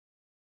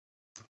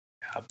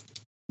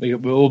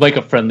 We'll make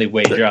a friendly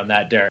wager on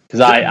that, Derek. Because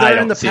I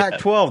don't in the see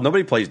Pac-12. That.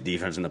 Nobody plays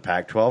defense in the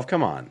Pac-12.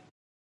 Come on.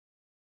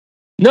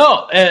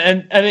 No,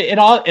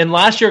 and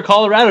last year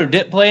Colorado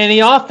didn't play any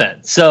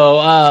offense, so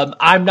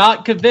I'm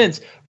not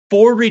convinced.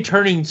 4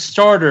 returning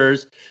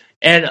starters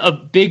and a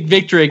big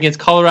victory against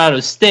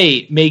Colorado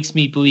State makes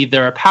me believe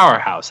they're a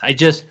powerhouse. I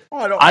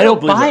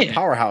don't buy it.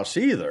 Powerhouse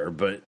either,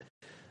 but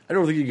I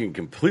don't think you can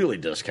completely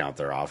discount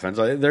their offense.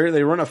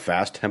 They run a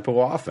fast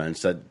tempo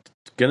offense that's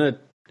gonna,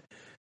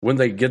 when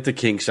they get the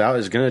kinks out,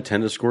 is going to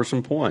tend to score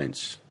some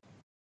points.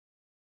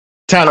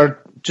 Tyler,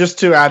 just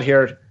to add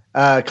here,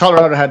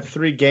 Colorado had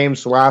 3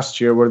 games last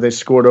year where they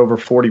scored over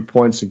 40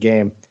 points a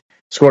game.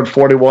 Scored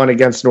 41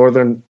 against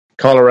Northern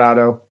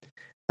Colorado,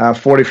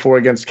 44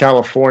 against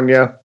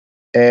California,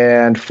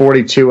 and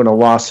 42 in a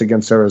loss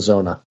against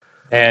Arizona.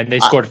 And they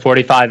scored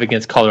 45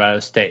 against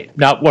Colorado State.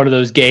 Not one of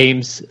those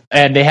games.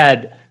 And they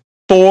had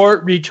 4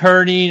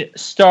 returning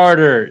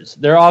starters.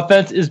 Their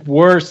offense is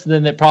worse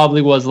than it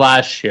probably was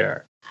last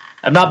year.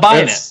 I'm not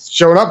buying it.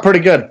 Showing up pretty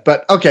good.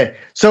 But, okay,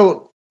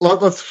 so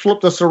let's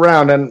flip this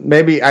around, and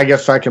maybe I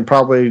guess I can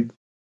probably,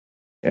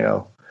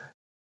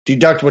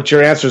 deduct what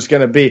your answer is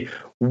going to be.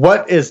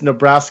 What is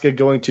Nebraska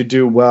going to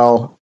do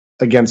well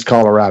against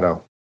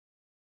Colorado?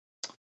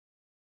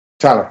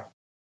 Tyler.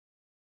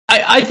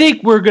 I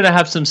think we're going to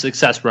have some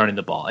success running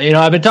the ball.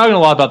 I've been talking a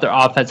lot about their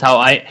offense, how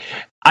I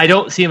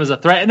don't see them as a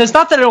threat. And it's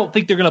not that I don't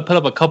think they're going to put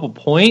up a couple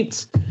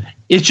points.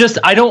 It's just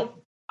I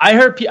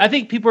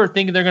think people are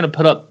thinking they're going to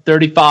put up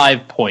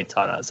 35 points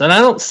on us, and I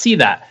don't see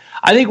that.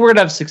 I think we're going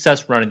to have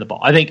success running the ball.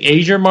 I think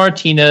Adrian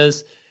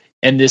Martinez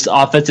and this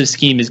offensive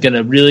scheme is going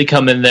to really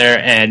come in there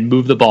and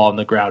move the ball on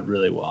the ground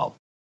really well.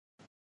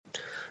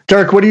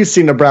 Derek, what do you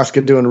see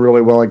Nebraska doing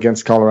really well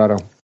against Colorado?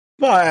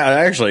 Well,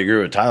 I actually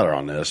agree with Tyler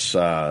on this.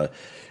 There's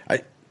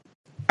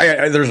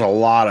a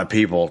lot of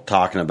people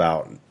talking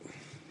about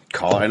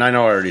Colorado, and I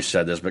know I already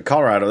said this, but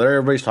Colorado,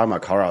 everybody's talking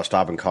about Colorado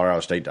stopping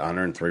Colorado State to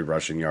 103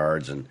 rushing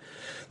yards, and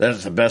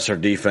that's the best their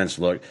defense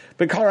looked.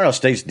 But Colorado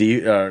State's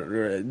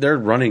their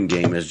running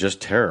game is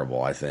just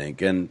terrible, I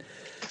think. And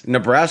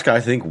Nebraska,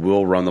 I think,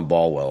 will run the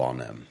ball well on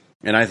them.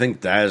 And I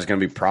think that is going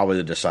to be probably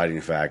the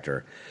deciding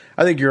factor.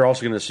 I think you're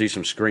also going to see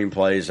some screen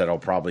plays that will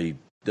probably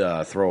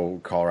throw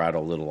Colorado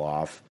a little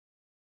off.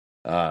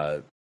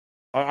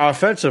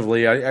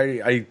 Offensively,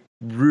 I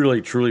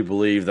really truly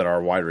believe that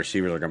our wide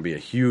receivers are going to be a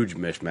huge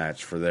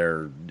mismatch for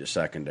their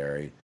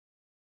secondary,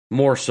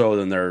 more so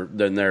than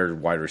their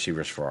wide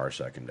receivers for our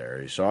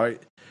secondary. So I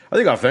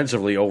think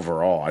offensively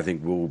overall, I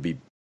think we will be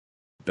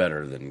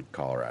better than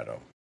Colorado.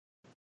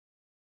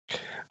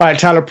 All right,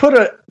 Tyler,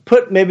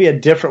 put maybe a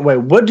different way.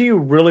 What do you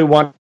really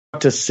want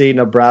to see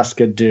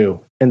Nebraska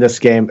do in this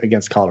game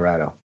against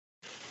Colorado?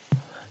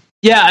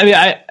 Yeah, I mean,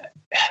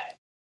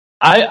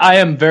 I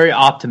am very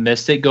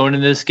optimistic going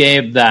into this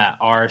game that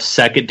our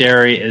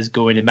secondary is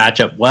going to match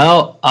up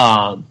well.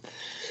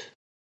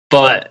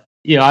 But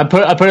I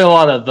put a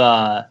lot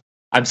of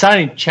I'm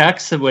signing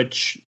checks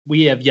which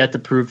we have yet to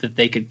prove that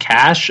they could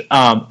cash.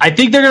 I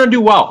think they're going to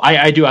do well.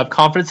 I do have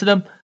confidence in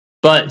them.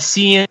 But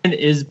seeing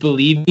is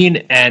believing,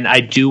 and I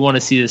do want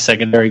to see the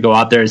secondary go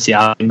out there and see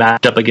how they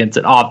match up against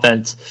an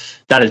offense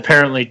that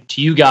apparently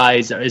to you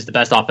guys is the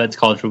best offense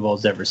college football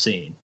has ever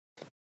seen.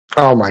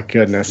 Oh my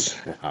goodness!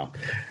 Wow.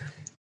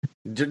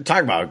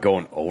 Talk about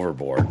going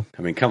overboard.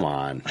 I mean, come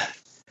on.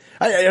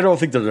 I don't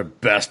think they're the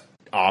best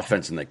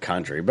offense in the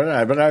country, but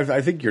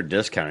I think you're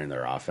discounting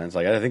their offense.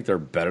 Like, I think they're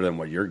better than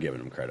what you're giving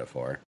them credit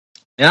for.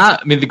 Yeah,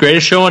 I mean, the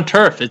greatest show on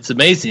turf. It's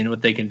amazing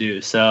what they can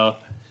do. So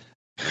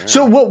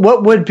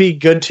what would be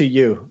good to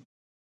you,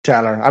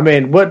 Tyler? I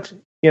mean,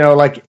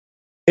 like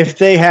if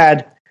they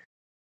had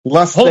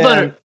less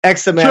than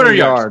X amount of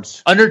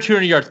yards, under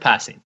 200 yards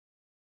passing.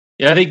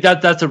 Yeah, I think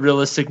that's a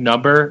realistic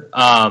number.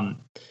 I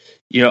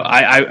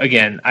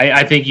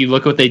think you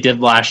look at what they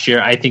did last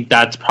year. I think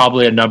that's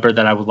probably a number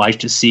that I would like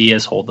to see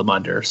as hold them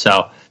under.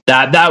 So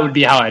that would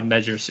be how I'd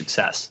measure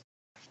success.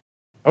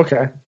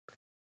 Okay,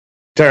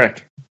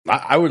 Derek.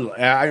 I'm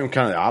kind of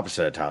the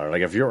opposite of Tyler.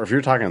 Like if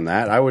you're talking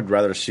that, I would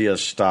rather see us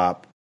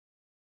stop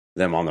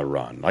them on the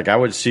run. Like I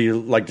would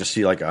like to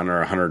see under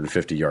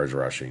 150 yards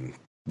rushing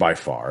by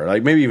far.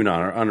 Like maybe even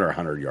under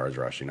 100 yards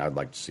rushing. I'd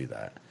like to see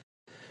that.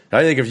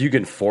 I think if you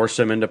can force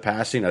them into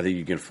passing, I think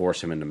you can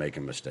force them into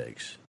making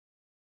mistakes.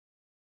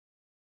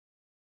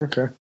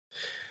 Okay.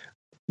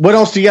 What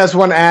else do you guys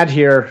want to add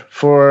here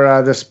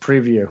for this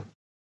preview?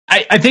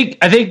 I think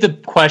the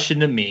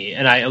question to me,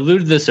 and I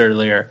alluded to this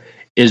earlier,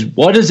 is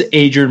what does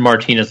Adrian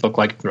Martinez look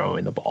like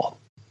throwing the ball?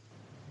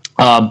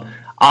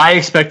 I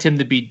expect him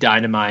to be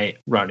dynamite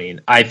running.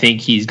 I think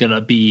he's going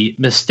to be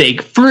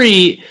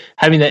mistake-free,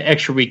 having that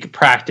extra week of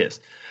practice.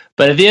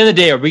 But at the end of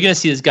the day, are we going to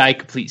see this guy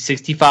complete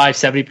 65,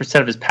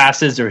 70% of his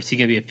passes, or is he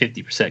going to be a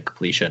 50%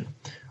 completion?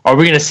 Are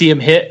we going to see him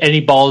hit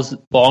any balls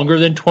longer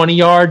than 20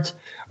 yards,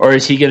 or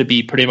is he going to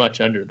be pretty much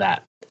under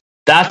that?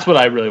 That's what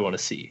I really want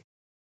to see.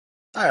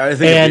 I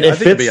think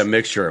it'd be a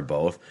mixture of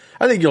both.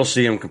 I think you'll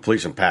see him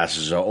complete some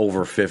passes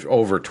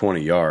over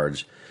 20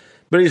 yards,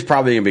 but he's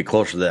probably going to be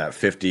closer to that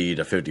 50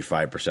 to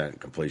 55%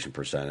 completion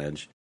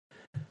percentage.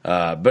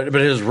 But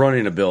his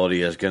running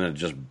ability is going to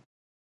just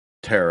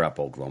tear up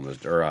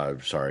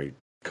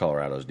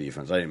Colorado's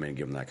defense. I didn't mean to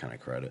give him that kind of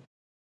credit.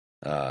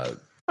 At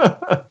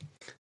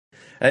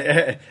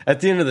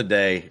the end of the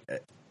day,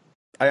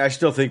 I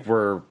still think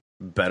we're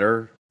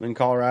better than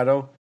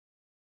Colorado.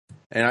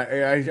 And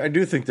I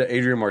do think that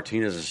Adrian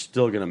Martinez is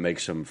still going to make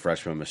some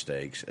freshman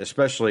mistakes,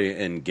 especially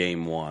in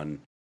game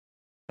one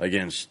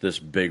against this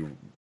big,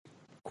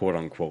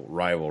 quote-unquote,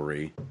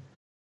 rivalry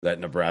that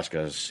Nebraska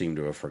has seemed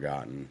to have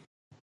forgotten.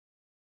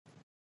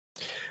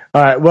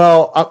 All right,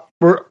 well,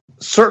 we're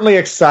certainly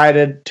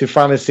excited to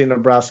finally see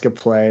Nebraska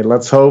play.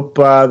 Let's hope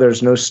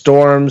there's no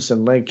storms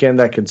in Lincoln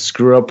that could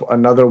screw up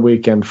another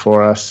weekend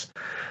for us.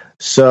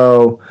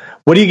 So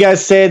what do you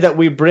guys say that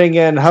we bring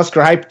in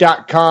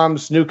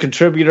HuskerHype.com's new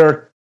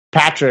contributor,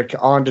 Patrick,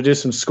 on to do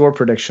some score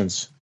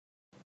predictions?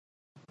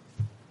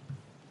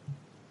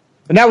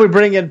 And now we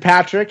bring in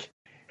Patrick.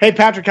 Hey,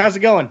 Patrick, how's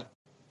it going?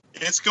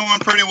 It's going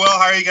pretty well.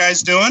 How are you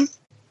guys doing?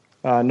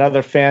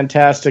 Another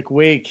fantastic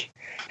week.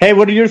 Hey,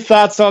 what are your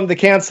thoughts on the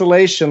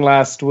cancellation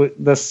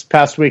this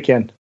past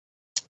weekend?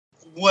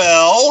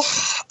 Well,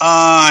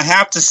 I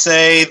have to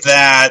say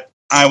that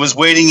I was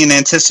waiting in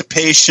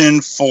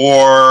anticipation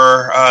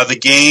for the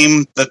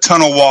game. The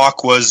tunnel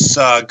walk was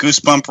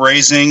goosebump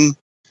raising.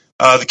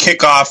 The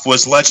kickoff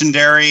was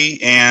legendary,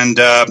 and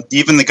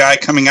even the guy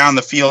coming out on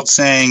the field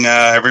saying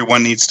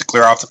everyone needs to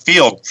clear off the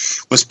field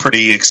was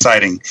pretty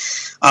exciting.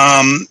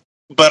 To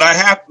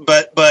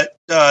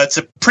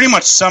pretty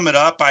much sum it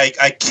up,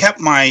 I kept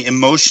my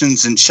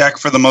emotions in check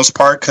for the most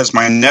part because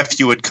my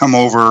nephew had come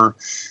over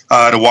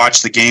to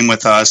watch the game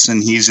with us,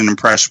 and he's an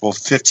impressionable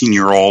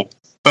 15-year-old.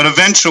 But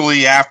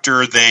eventually,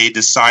 after they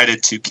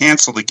decided to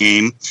cancel the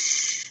game,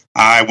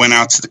 I went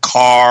out to the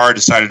car,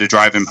 decided to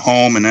drive him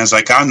home, and as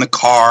I got in the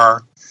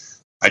car,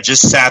 I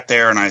just sat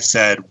there and I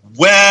said,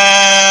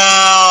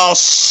 well,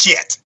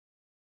 shit.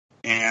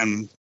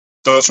 And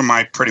those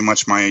are pretty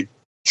much my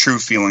true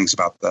feelings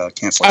about the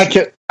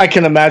cancellation. I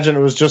can imagine it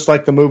was just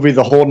like the movie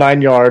The Whole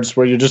Nine Yards,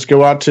 where you just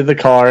go out to the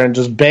car and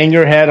just bang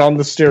your head on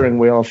the steering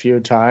wheel a few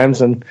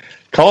times and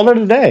call it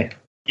a day.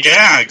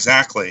 Yeah,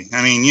 exactly.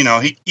 I mean,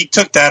 he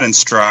took that in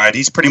stride.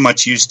 He's pretty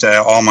much used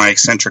to all my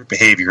eccentric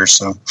behavior,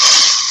 so.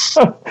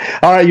 All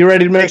right, you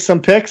ready to make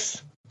some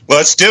picks?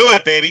 Let's do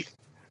it, baby.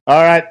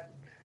 All right.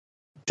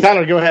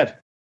 Tyler, go ahead.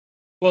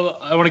 Well,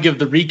 I want to give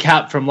the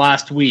recap from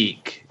last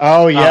week.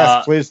 Oh,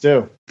 yes, please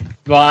do.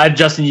 Well,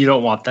 Justin, you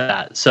don't want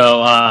that.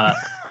 So,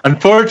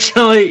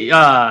 unfortunately,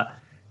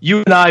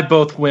 you and I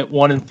both went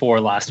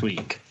 1-4 last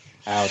week.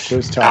 Ouch, it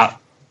was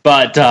tough.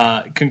 But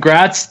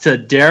congrats to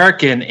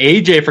Derek and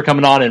AJ for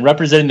coming on and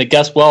representing the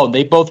guests well, and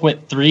they both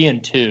went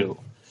 3-2.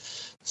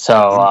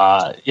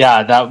 So,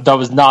 that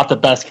was not the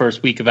best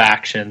first week of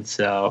action.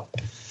 So,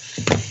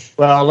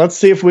 well, let's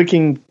see if we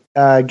can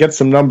get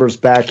some numbers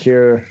back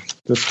here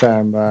this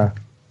time,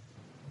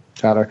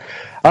 Tyler.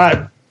 All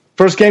right,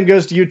 first game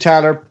goes to you,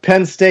 Tyler.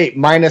 Penn State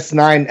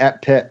 -9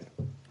 at Pitt.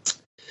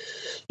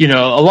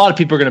 A lot of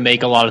people are going to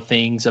make a lot of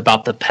things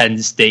about the Penn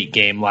State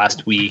game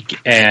last week.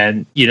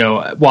 And,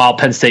 while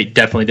Penn State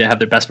definitely didn't have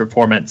their best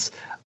performance,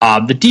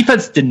 the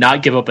defense did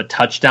not give up a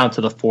touchdown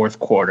to the fourth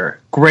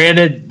quarter.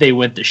 Granted, they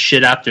went to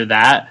shit after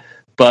that.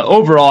 But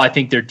overall, I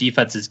think their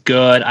defense is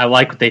good. I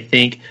like what they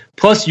think.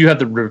 Plus, you have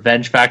the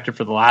revenge factor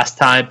for the last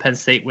time Penn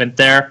State went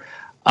there.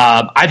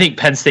 I think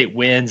Penn State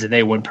wins, and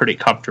they win pretty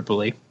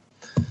comfortably.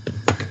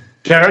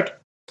 Derek?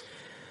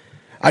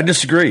 I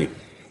disagree.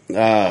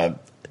 I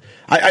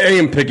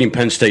am picking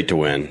Penn State to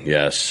win,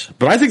 yes.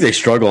 But I think they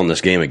struggle in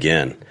this game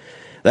again.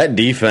 That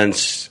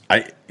defense,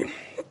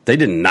 they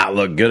did not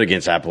look good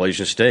against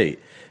Appalachian State.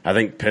 I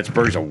think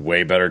Pittsburgh's a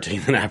way better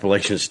team than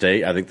Appalachian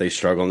State. I think they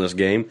struggle in this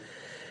game.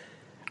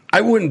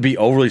 I wouldn't be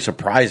overly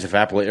surprised if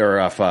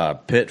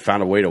Pitt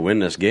found a way to win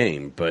this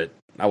game, but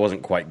I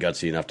wasn't quite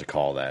gutsy enough to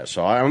call that.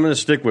 So I'm going to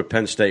stick with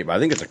Penn State, but I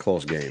think it's a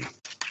close game.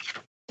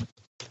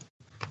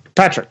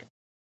 Patrick?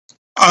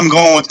 I'm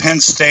going with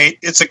Penn State.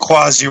 It's a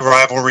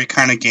quasi-rivalry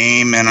kind of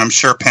game, and I'm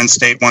sure Penn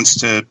State wants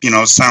to,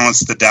 silence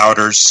the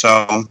doubters. So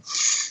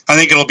I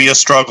think it'll be a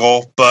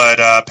struggle,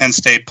 but Penn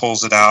State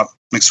pulls it out.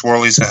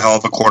 McSorley's a hell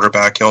of a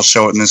quarterback. He'll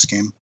show it in this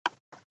game.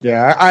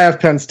 Yeah, I have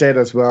Penn State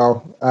as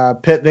well.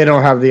 Pitt, they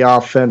don't have the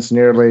offense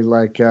nearly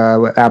like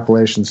what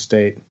Appalachian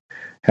State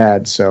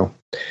had. So,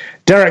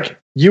 Derek,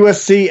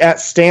 USC at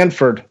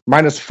Stanford,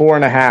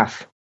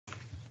 -4.5.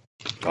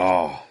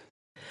 Oh,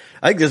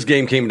 I think this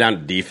game came down to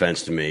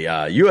defense to me.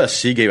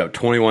 USC gave up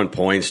 21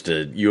 points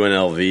to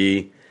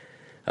UNLV.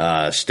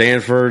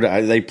 Stanford,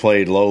 they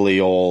played lowly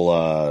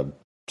old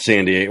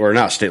San Diego, or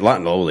not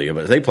lowly,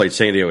 but they played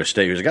San Diego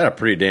State, who's got a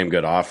pretty damn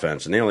good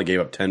offense, and they only gave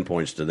up 10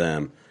 points to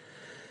them.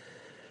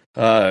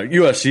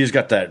 USC's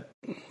got that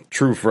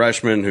true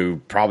freshman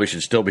who probably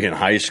should still be in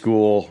high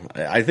school.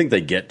 I think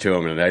they get to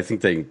him, and I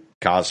think they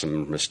cause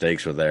some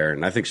mistakes with there,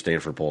 and I think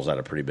Stanford pulls out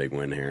a pretty big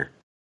win here.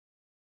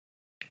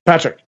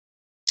 Patrick?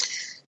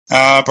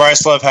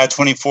 Bryce Love had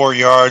 24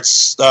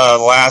 yards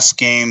last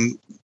game.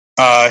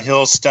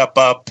 He'll step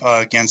up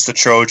against the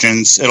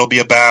Trojans. It'll be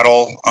a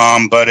battle,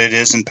 but it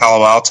is in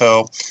Palo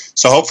Alto.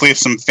 So hopefully if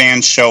some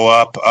fans show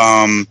up,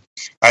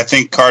 I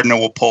think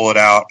Cardinal will pull it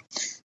out.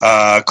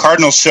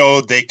 Cardinals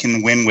showed they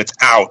can win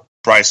without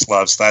Bryce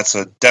Love, so that's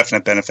a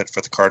definite benefit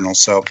for the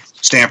Cardinals. So,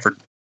 Stanford.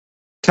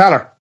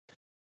 Tyler?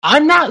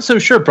 I'm not so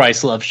sure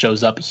Bryce Love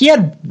shows up. He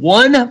had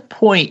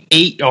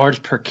 1.8 yards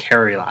per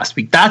carry last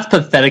week. That's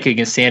pathetic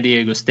against San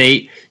Diego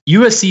State.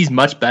 USC's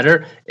much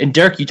better. And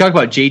Derek, you talk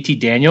about JT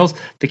Daniels.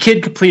 The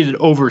kid completed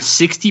over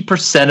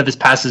 60% of his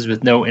passes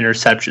with no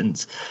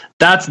interceptions.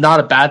 That's not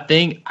a bad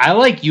thing. I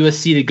like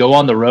USC to go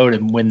on the road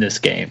and win this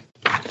game.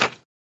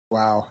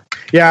 Wow.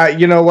 Yeah,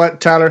 you know what,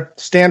 Tyler?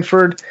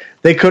 Stanford,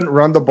 they couldn't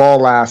run the ball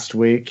last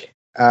week.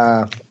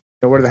 Where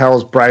the hell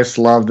is Bryce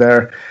Love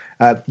there?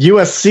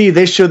 USC,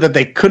 they showed that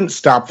they couldn't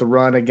stop the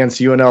run against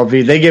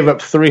UNLV. They gave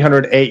up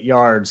 308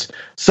 yards.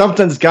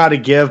 Something's got to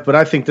give, but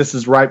I think this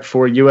is ripe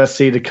for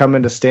USC to come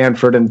into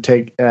Stanford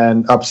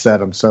and upset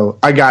them. So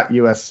I got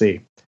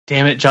USC.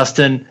 Damn it,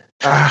 Justin.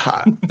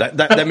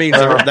 That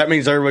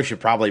means everybody should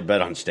probably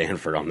bet on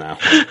Stanford on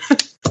that one.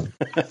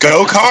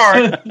 Go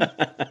Card.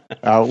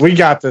 We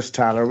got this,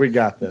 Tyler. We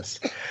got this.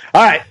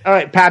 All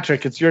right,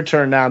 Patrick, it's your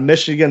turn now.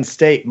 Michigan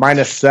State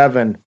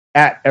 -7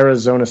 at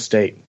Arizona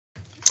State.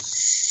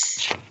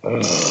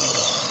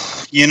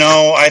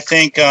 I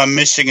think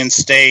Michigan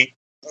State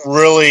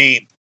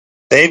really,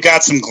 they've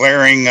got some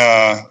glaring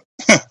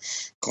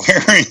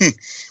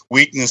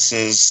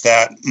weaknesses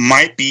that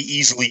might be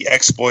easily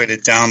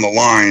exploited down the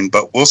line,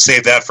 but we'll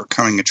save that for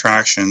coming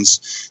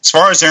attractions. As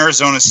far as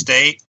Arizona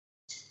State,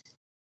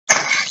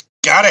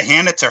 gotta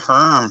hand it to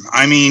Herm.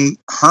 I mean,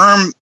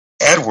 Herm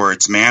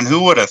Edwards, man,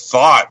 who would have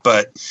thought?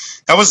 But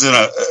that was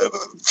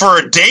for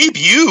a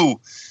debut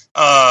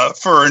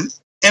for an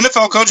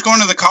NFL coach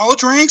going to the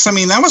college ranks. I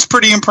mean, that was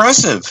pretty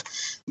impressive.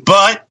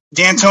 But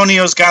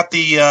D'Antonio's got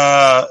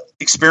the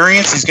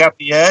experience, he's got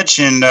the edge,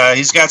 and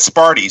he's got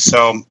Sparty.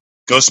 So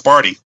go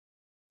Sparty.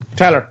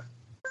 Tyler.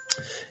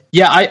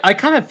 Yeah, I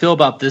kind of feel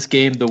about this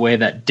game the way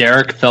that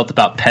Derek felt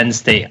about Penn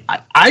State.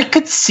 I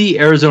could see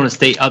Arizona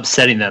State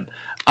upsetting them.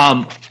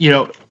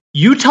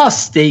 Utah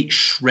State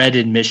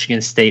shredded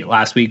Michigan State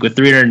last week with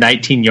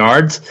 319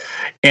 yards,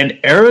 and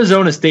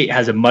Arizona State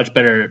has a much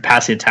better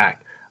passing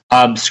attack.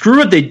 Screw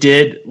what they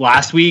did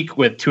last week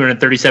with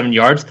 237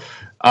 yards.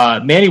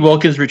 Manny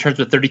Wilkins returns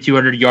with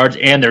 3,200 yards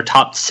and their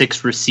top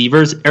 6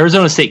 receivers.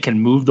 Arizona State can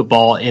move the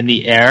ball in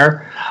the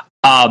air.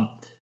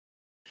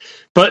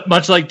 But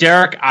much like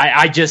Derek,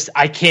 I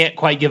can't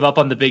quite give up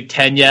on the Big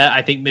Ten yet.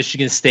 I think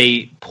Michigan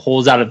State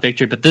pulls out a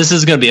victory, but this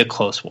is going to be a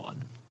close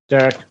one.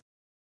 Derek?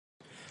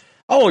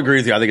 I'll agree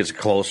with you. I think it's a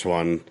close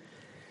one.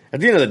 At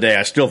the end of the day,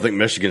 I still think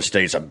Michigan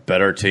State's a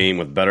better team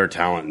with better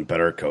talent and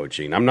better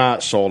coaching. I'm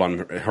not sold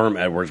on Herm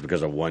Edwards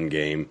because of one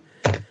game.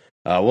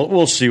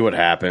 We'll see what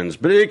happens,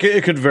 but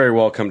it could very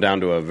well come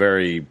down to a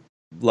very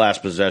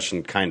last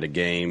possession kind of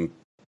game.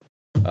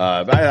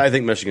 I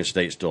think Michigan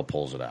State still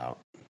pulls it out.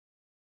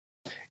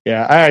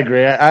 Yeah, I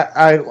agree.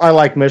 I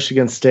like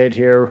Michigan State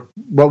here.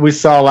 What we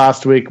saw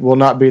last week will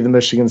not be the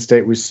Michigan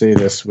State we see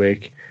this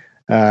week.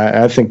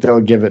 I think they'll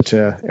give it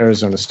to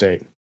Arizona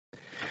State.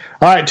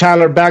 All right,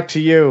 Tyler, back to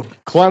you.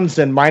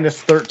 Clemson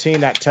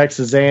 -13 at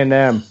Texas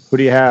A&M. Who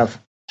do you have?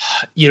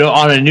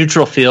 On a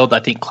neutral field, I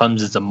think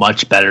Clemson's a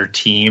much better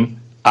team.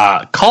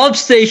 College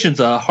Station's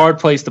a hard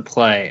place to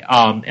play.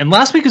 And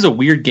last week was a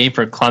weird game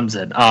for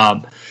Clemson.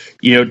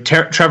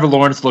 Trevor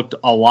Lawrence looked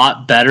a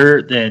lot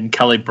better than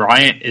Kelly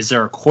Bryant. Is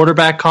there a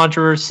quarterback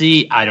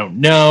controversy? I don't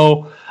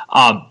know.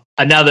 I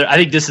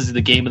think this is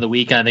the game of the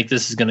week, and I think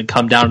this is going to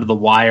come down to the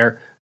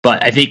wire.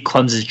 But I think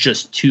Clemson's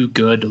just too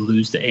good to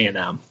lose to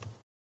A&M.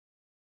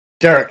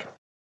 Derek.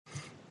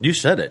 You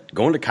said it.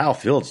 Going to Kyle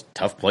Field's a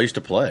tough place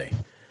to play.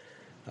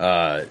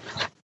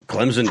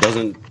 Clemson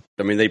doesn't –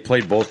 they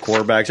played both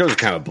quarterbacks. It was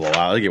kind of a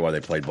blowout. I get why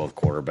they played both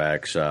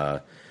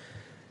quarterbacks.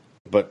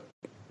 But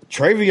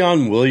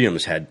Travion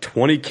Williams had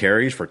 20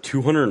 carries for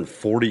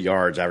 240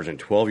 yards, averaging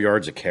 12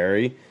 yards a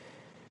carry,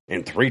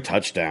 and 3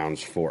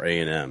 touchdowns for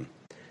A&M.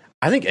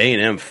 I think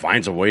A&M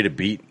finds a way to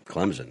beat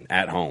Clemson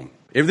at home.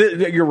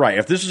 You're right.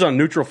 If this is on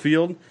neutral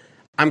field,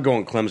 I'm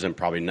going Clemson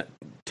probably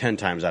 10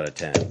 times out of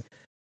 10.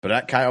 But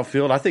at Kyle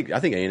Field, I think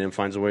A&M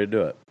finds a way to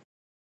do it.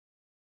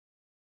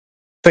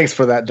 Thanks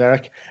for that,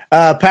 Derek.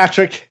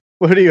 Patrick,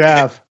 who do you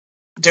have?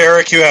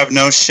 Derek, you have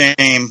no shame.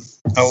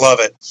 I love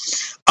it.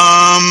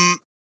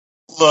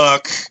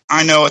 Look,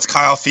 I know it's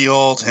Kyle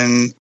Field,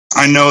 and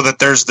I know that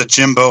there's the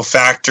Jimbo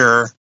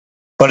factor,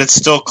 but it's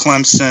still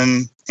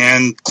Clemson,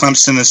 and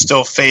Clemson is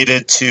still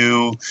fated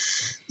to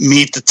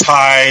meet the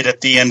Tide at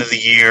the end of the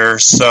year,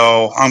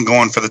 so I'm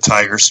going for the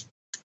Tigers.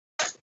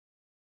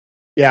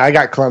 Yeah, I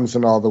got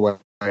Clemson all the way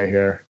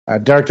here.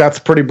 Derek, that's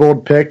a pretty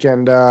bold pick,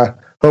 and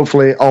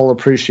hopefully I'll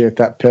appreciate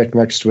that pick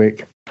next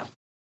week.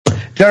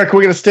 Derek,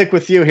 we're going to stick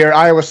with you here.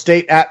 Iowa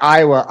State at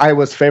Iowa.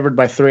 Iowa's favored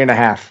by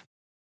 3.5.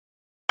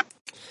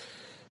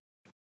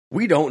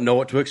 We don't know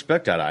what to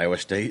expect out of Iowa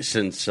State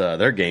since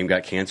their game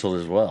got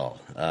canceled as well.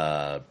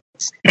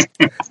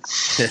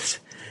 This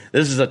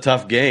is a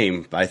tough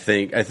game. I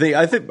think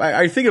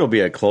it'll be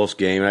a close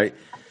game.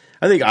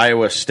 I think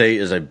Iowa State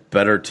is a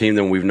better team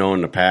than we've known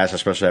in the past,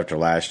 especially after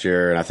last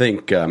year. And I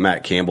think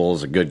Matt Campbell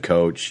is a good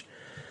coach.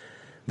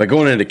 But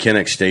going into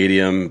Kinnick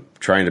Stadium,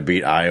 trying to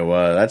beat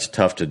Iowa, that's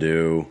tough to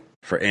do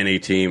for any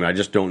team. I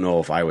just don't know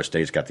if Iowa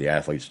State's got the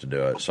athletes to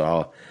do it.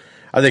 So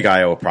I think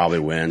Iowa probably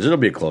wins. It'll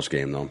be a close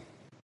game, though.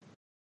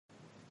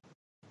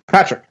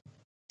 Patrick.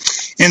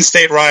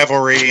 In-state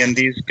rivalry, and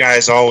these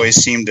guys always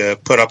seem to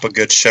put up a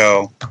good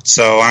show.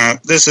 So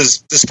this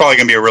is probably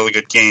going to be a really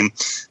good game.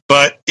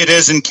 But it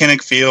is in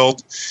Kinnick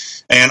Field,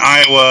 and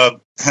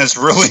Iowa has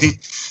really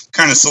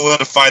kind of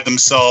solidified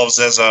themselves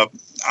as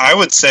I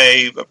would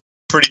say, a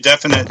pretty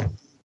definite,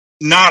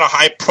 not a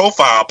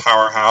high-profile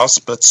powerhouse,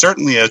 but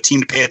certainly a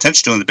team to pay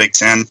attention to in the Big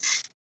Ten.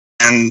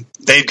 And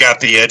they've got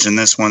the edge in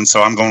this one,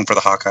 so I'm going for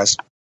the Hawkeyes.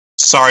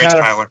 Sorry,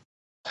 Tyler.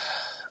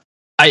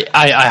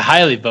 I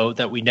highly vote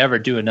that we never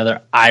do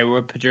another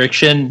Iowa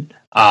prediction,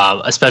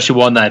 especially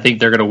one that I think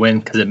they're going to win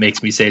because it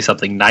makes me say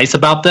something nice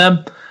about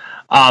them.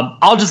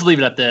 I'll just leave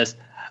it at this.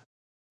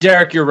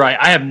 Derek, you're right.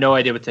 I have no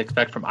idea what to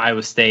expect from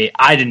Iowa State.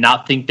 I did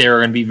not think they were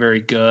going to be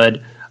very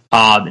good.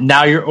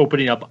 Now you're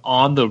opening up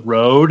on the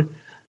road.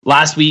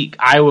 Last week,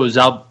 Iowa was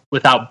out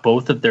without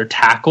both of their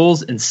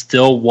tackles and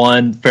still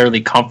won fairly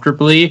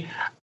comfortably.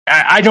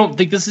 I don't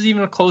think this is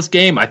even a close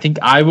game. I think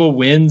Iowa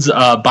wins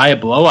by a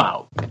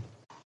blowout.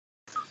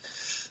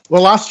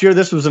 Well, last year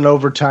this was an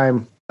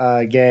overtime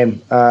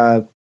game.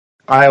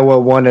 Iowa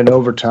won in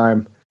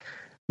overtime.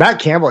 Matt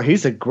Campbell,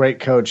 he's a great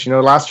coach.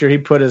 Last year he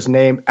put his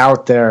name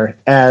out there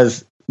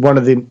as one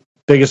of the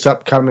biggest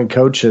upcoming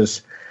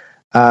coaches.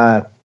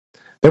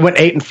 They went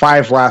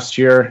 8-5 last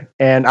year,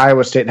 and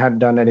Iowa State hadn't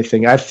done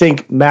anything. I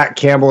think Matt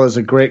Campbell is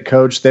a great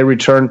coach. They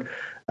returned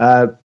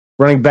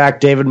running back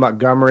David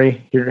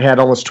Montgomery. He had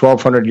almost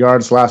 1,200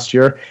 yards last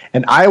year.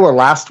 And Iowa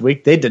last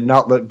week, they did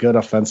not look good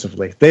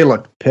offensively. They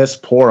looked piss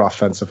poor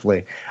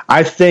offensively.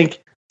 I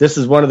think this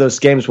is one of those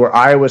games where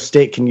Iowa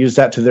State can use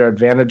that to their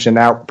advantage and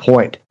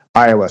outpoint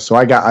Iowa. So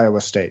I got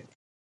Iowa State.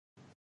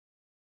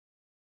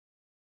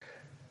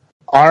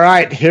 All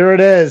right, here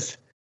it is.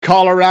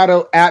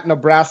 Colorado at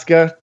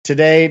Nebraska.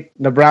 Today,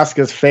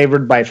 Nebraska is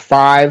favored by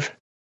 5.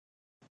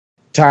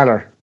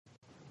 Tyler.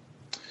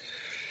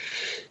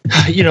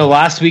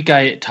 Last week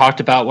I talked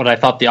about what I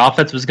thought the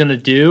offense was going to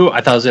do.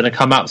 I thought it was going to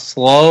come out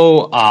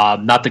slow,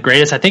 not the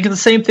greatest. I think it's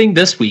the same thing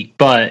this week,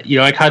 but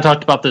I kind of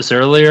talked about this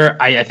earlier.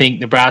 I think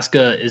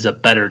Nebraska is a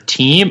better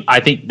team. I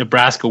think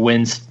Nebraska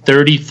wins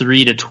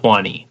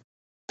 33-20.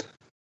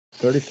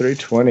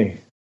 33-20.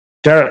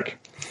 Derek.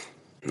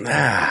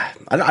 I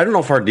don't know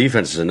if our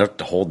defense is enough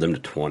to hold them to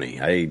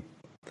 20.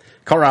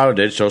 Colorado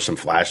did show some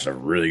flashes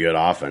of really good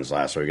offense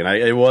last week, and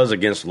it was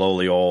against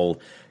lowly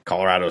old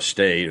Colorado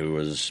State,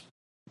 who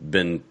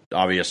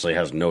obviously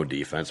has no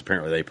defense.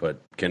 Apparently, they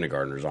put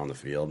kindergartners on the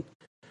field.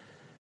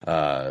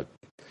 So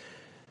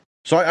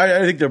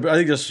I think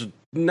this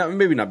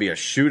maybe not be a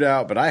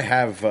shootout, but I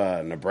have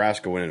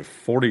Nebraska winning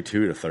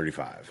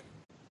 42-35.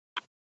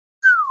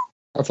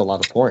 That's a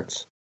lot of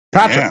points.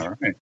 Patrick. Yeah,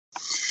 right.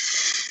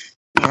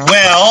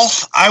 Well,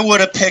 I would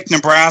have picked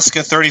Nebraska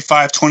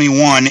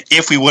 35-21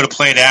 if we would have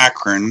played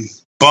Akron.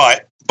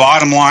 But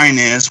bottom line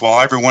is, while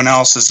everyone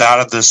else is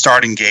out of the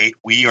starting gate,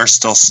 we are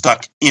still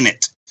stuck in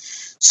it.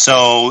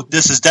 So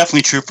this is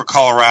definitely true for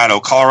Colorado.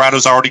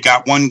 Colorado's already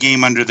got one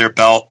game under their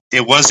belt.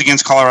 It was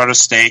against Colorado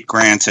State,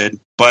 granted,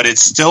 but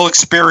it's still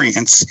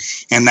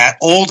experience. And that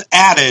old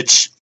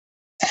adage,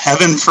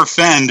 heaven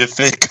forfend if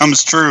it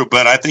comes true,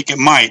 but I think it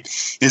might,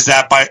 is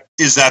that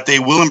they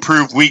will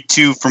improve week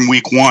 2 from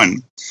week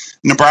 1.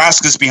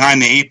 Nebraska's behind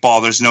the 8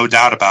 ball. There's no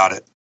doubt about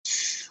it.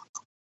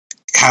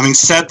 Having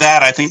said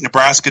that, I think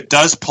Nebraska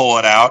does pull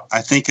it out.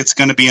 I think it's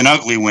going to be an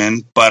ugly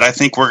win, but I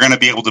think we're going to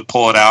be able to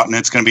pull it out, and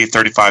it's going to be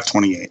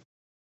 35-28.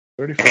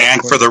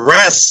 And for the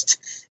rest,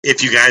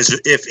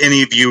 if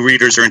any of you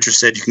readers are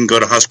interested, you can go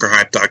to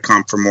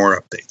huskerhype.com for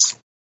more updates.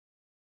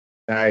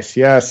 Nice.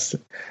 Yes.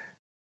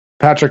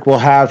 Patrick will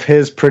have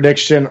his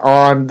prediction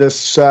on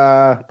this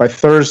by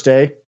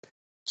Thursday,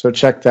 so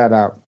check that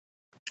out.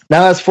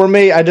 Now, as for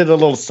me, I did a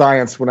little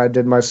science when I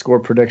did my score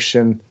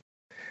prediction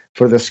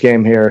for this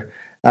game here.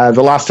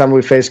 The last time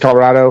we faced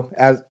Colorado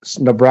as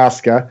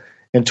Nebraska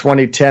in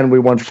 2010, we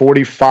won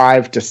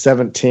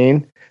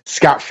 45-17.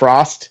 Scott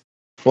Frost,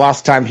 the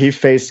last time he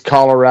faced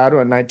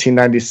Colorado in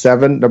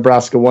 1997,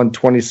 Nebraska won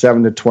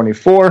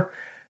 27-24.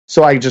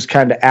 So I just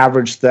kind of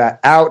averaged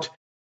that out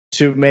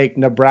to make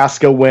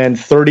Nebraska win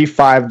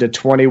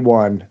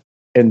 35-21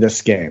 in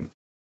this game.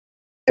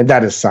 And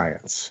that is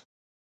science.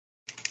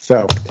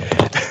 So,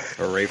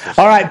 all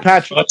right,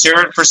 Patrick. Let's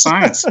hear it for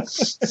science.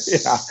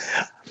 Yeah.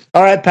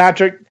 All right,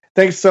 Patrick.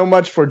 Thanks so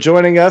much for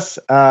joining us.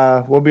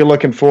 We'll be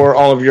looking for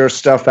all of your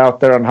stuff out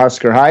there on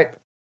HuskerHype.com.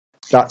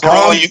 For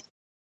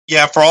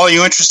all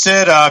you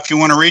interested, if you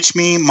want to reach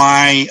me,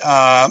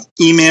 my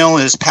email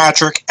is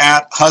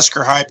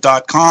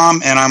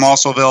patrick@huskerhype.com, and I'm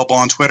also available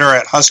on Twitter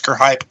at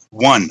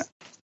HuskerHype1.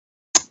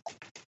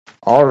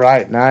 All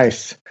right,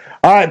 nice.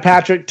 All right,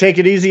 Patrick, take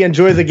it easy.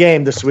 Enjoy the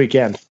game this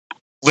weekend.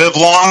 Live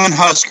long and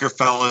Husker,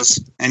 fellas,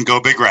 and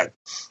go Big Red.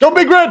 Go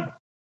Big Red!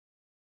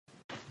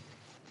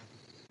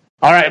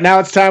 All right, now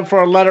it's time for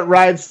our Let It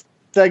Ride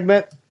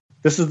segment.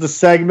 This is the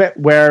segment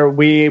where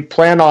we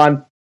plan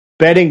on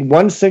betting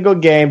one single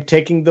game,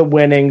 taking the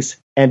winnings,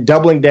 and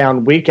doubling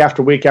down week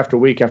after week after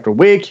week after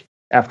week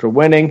after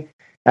winning.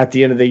 At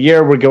the end of the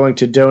year, we're going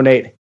to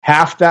donate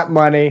half that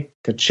money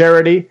to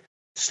charity.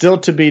 Still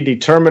to be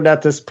determined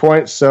at this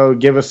point, so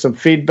give us some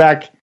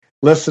feedback.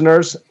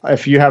 Listeners,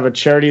 if you have a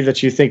charity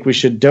that you think we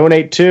should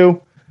donate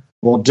to,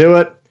 we'll do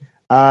it.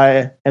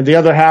 And the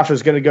other half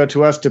is going to go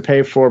to us to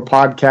pay for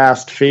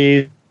podcast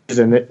fees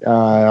and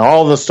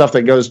all the stuff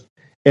that goes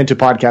into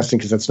podcasting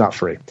because it's not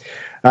free.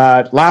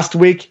 Last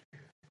week,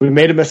 we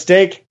made a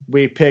mistake.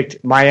 We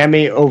picked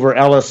Miami over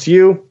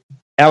LSU.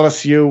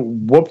 LSU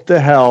whooped the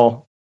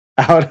hell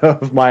out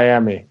of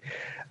Miami.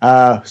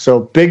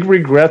 So big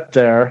regret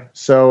there.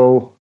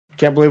 So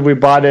can't believe we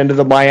bought into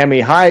the Miami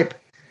hype.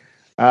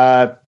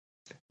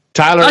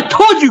 Tyler, I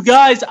told you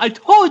guys.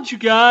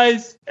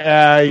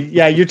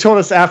 Yeah, you told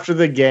us after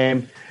the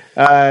game.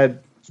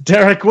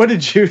 Derek, what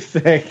did you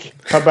think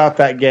about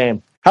that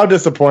game? How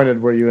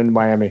disappointed were you in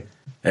Miami?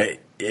 Hey,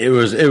 it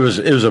was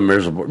a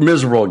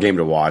miserable game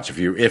to watch if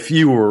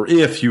you were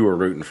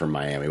rooting for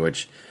Miami,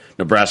 which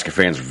Nebraska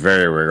fans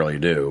very rarely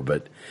do.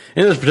 But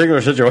in this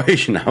particular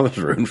situation, I was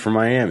rooting for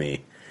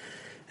Miami.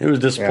 It was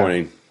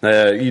disappointing.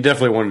 Yeah. You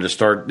definitely wanted to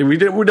start. We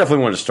definitely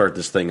wanted to start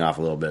this thing off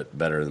a little bit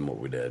better than what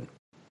we did.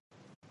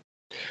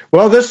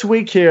 Well, this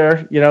week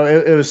here,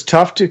 it was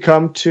tough to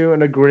come to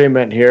an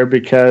agreement here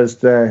because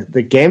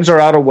the games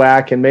are out of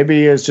whack, and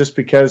maybe it's just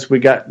because we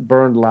got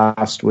burned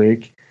last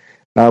week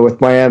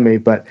with Miami.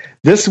 But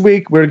this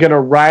week, we're going to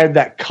ride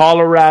that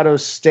Colorado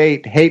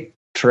State hate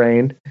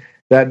train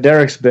that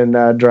Derek's been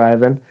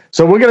driving.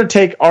 So we're going to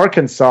take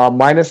Arkansas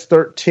minus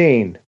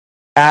 13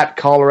 at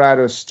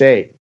Colorado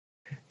State.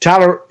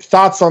 Tyler,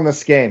 thoughts on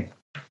this game?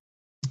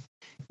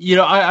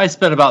 I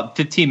spent about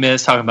 15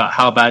 minutes talking about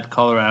how bad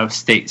Colorado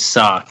State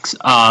sucks.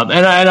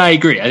 And I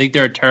agree. I think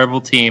they're a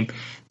terrible team.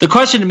 The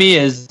question to me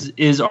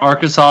is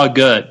Arkansas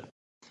good?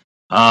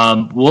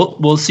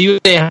 We'll see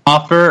what they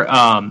offer.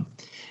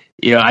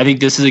 I think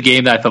this is a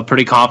game that I feel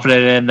pretty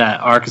confident in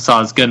that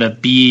Arkansas is going to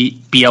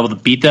be able to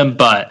beat them.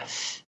 But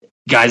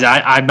guys,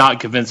 I'm not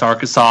convinced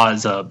Arkansas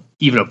is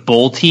even a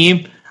bowl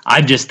team.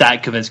 I'm just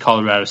that convinced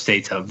Colorado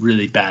State's a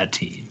really bad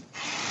team.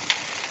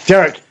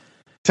 Derek,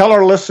 tell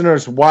our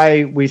listeners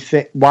why we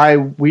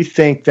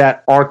think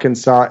that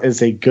Arkansas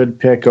is a good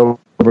pick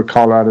over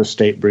Colorado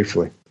State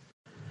briefly.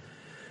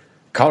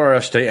 Colorado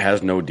State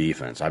has no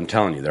defense. I'm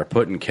telling you, they're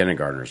putting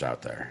kindergartners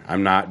out there.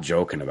 I'm not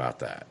joking about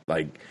that.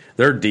 Like,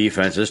 their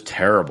defense is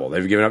terrible.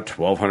 They've given up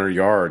 1,200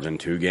 yards in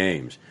 2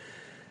 games.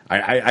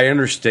 I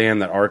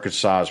understand that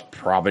Arkansas is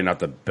probably not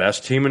the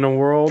best team in the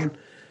world,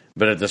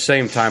 but at the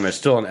same time, it's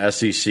still an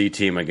SEC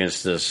team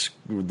against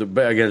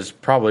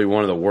probably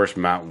one of the worst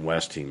Mountain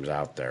West teams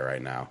out there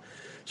right now.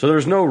 So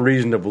there's no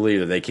reason to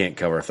believe that they can't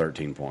cover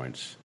 13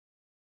 points.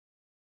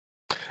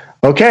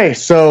 Okay,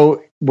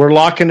 so we're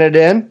locking it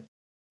in.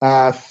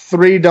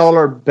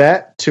 $3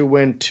 bet to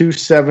win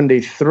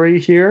 $273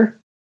 here.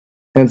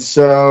 And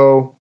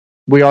so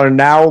we are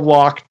now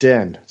locked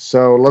in.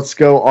 So let's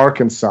go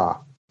Arkansas.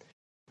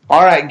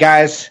 All right,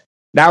 guys.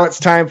 Now it's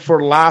time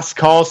for last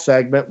call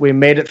segment. We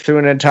made it through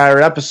an entire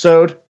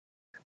episode.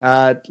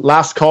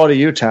 Last call to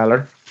you,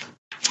 Tyler.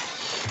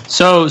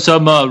 So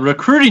some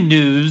recruiting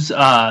news.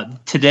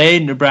 Today,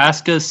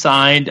 Nebraska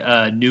signed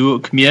a new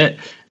commit,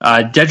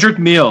 Dedrick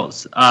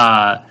Mills.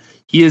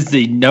 He is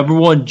the number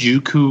 1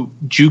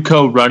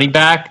 JUCO running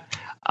back.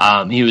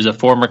 He was a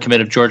former commit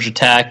of Georgia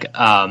Tech.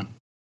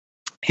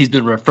 He's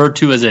been referred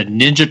to as a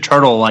Ninja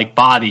Turtle-like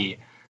body.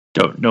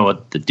 Don't know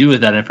what to do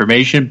with that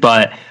information,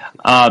 but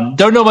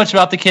don't know much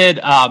about the kid.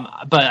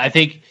 But I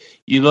think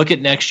you look at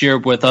next year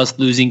with us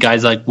losing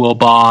guys like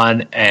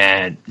Wilbon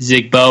and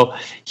Zigbo,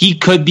 he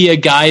could be a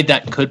guy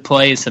that could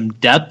play some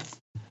depth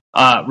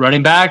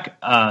running back.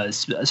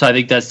 So I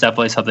think that's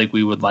definitely something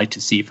we would like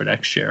to see for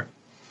next year.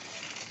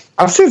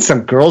 I've seen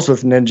some girls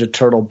with Ninja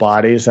Turtle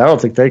bodies. I don't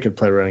think they could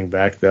play running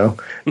back, though.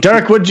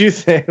 Derek, what do you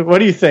think? What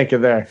do you think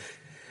of there?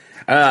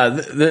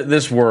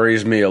 This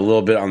worries me a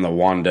little bit on the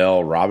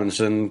Wan'Dale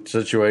Robinson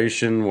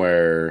situation,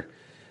 where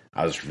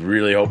I was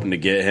really hoping to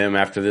get him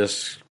after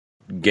this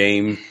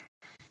game,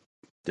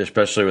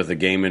 especially with the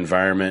game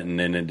environment, and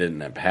then it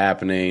didn't end up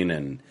happening.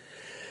 And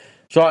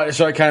so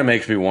it kind of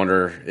makes me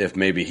wonder if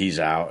maybe he's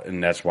out,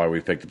 and that's why we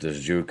picked up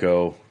this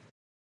JUCO.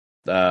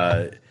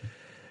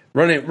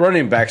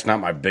 Running back's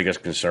not my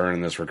biggest concern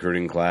in this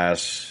recruiting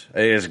class.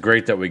 It's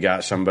great that we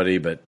got somebody,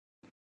 but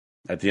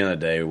at the end of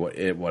the day,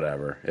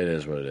 whatever. It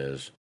is what it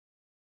is.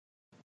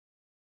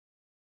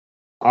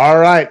 All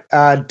right.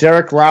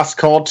 Derek, last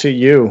call to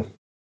you.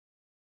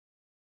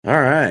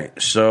 All right.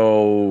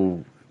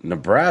 So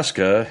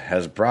Nebraska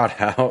has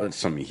brought out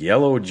some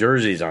yellow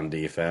jerseys on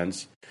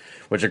defense,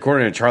 which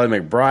according to Charlie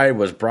McBride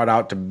was brought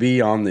out to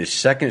be on the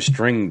second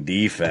string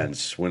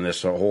defense when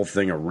this whole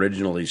thing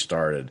originally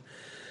started.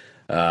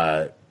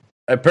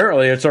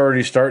 Apparently, it's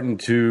already starting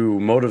to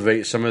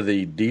motivate some of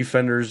the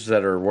defenders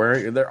that are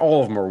wearing.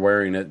 All of them are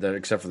wearing it,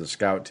 except for the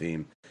scout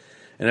team,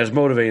 and it's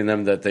motivating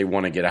them that they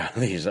want to get out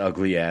of these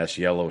ugly ass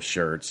yellow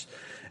shirts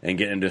and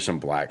get into some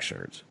black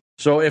shirts.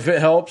 So, if it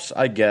helps,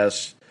 I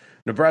guess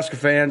Nebraska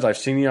fans, I've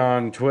seen you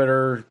on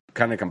Twitter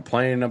kind of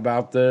complaining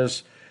about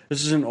this.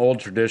 This is an old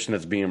tradition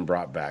that's being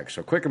brought back.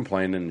 So, quit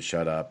complaining and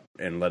shut up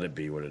and let it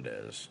be what it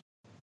is.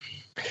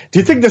 Do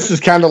you think this is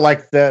kind of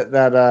like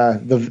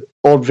the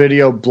old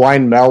video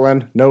Blind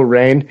Melon, No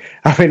Rain?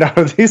 I mean,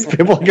 are these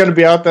people going to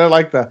be out there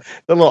like the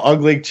little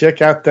ugly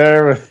chick out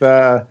there with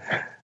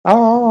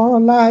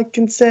all I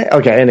can say?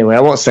 Okay, anyway, I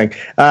won't sing.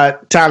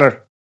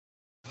 Tyler.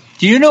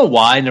 Do you know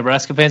why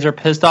Nebraska fans are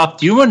pissed off?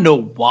 Do you want to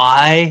know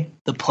why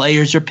the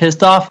players are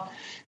pissed off?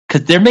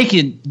 Because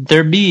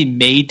they're being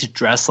made to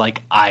dress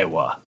like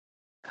Iowa.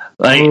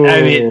 Like, ooh.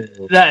 I mean,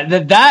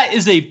 that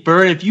is a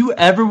burden. If you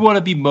ever want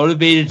to be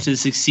motivated to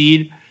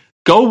succeed,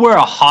 go wear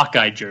a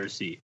Hawkeye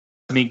jersey.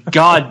 I mean,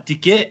 God, to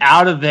get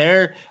out of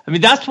there. I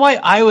mean, that's why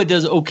Iowa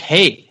does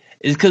okay,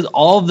 is because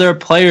all of their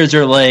players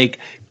are like,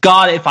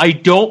 God, if I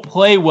don't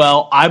play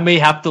well, I may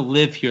have to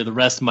live here the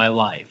rest of my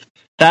life.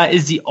 That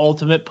is the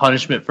ultimate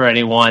punishment for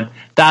anyone.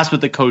 That's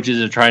what the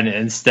coaches are trying to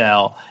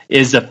instill,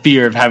 is the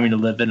fear of having to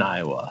live in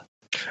Iowa.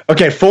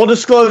 Okay, full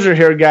disclosure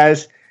here,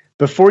 guys.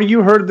 Before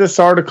you heard this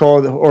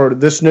article or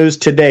this news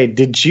today,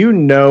 did you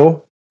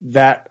know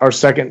that our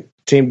second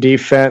team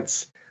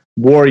defense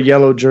wore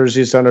yellow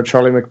jerseys under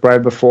Charlie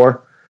McBride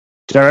before?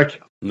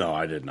 Derek? No,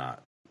 I did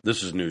not.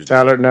 This is news.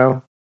 Tyler,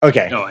 no?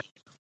 Okay. No.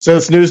 So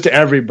it's news to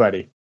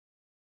everybody.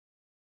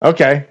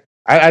 Okay.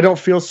 I don't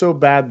feel so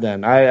bad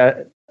then.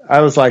 I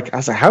was like,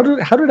 how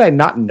did I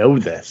not know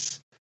this?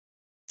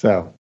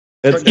 So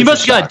he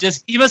must have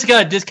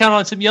got a discount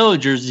on some yellow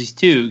jerseys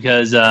too,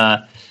 because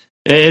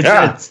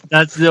that's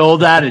the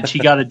old adage. He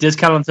got a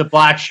discount on some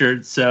black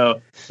shirts,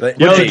 so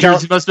yellow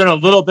jerseys must have been a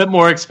little bit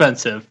more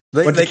expensive.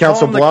 They call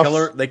them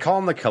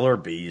the Killer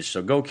Bees.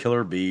 So go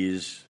Killer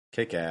Bees,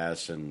 kick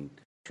ass, and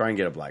try and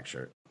get a black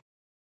shirt.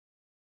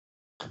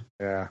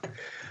 Yeah.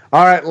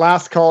 All right.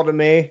 Last call to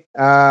me.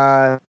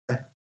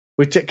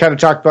 We kind of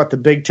talked about the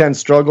Big Ten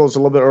struggles a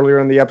little bit earlier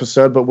in the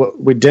episode, but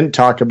what we didn't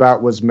talk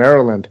about was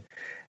Maryland.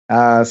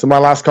 So my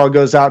last call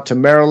goes out to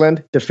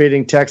Maryland,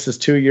 defeating Texas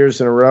 2 years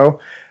in a row.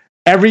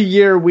 Every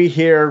year we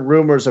hear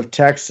rumors of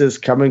Texas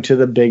coming to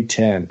the Big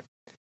Ten.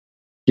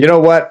 You know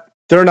what?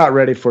 They're not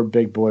ready for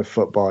big boy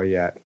football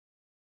yet.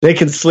 They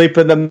can sleep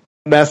in the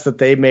mess that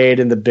they made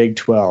in the Big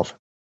 12.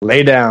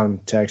 Lay down,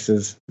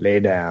 Texas. Lay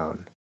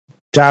down.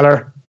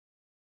 Tyler?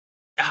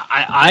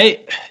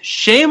 I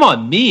shame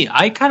on me.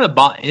 I kind of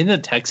bought into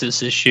Texas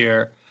this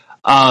year.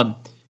 Tom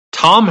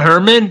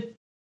Herman,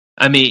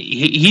 I mean,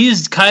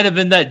 he's kind of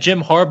in that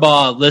Jim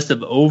Harbaugh list of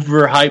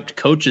overhyped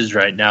coaches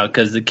right now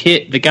because the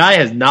guy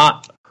has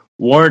not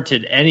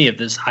warranted any of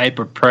this hype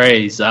or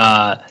praise.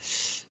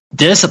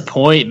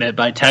 Disappointment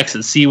by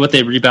Texas. See what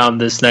they rebound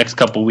this next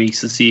couple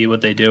weeks to see what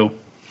they do.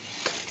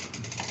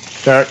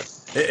 Derek?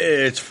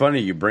 It's funny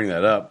you bring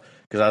that up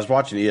because I was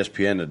watching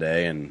ESPN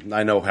today, and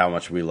I know how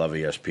much we love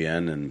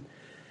ESPN, and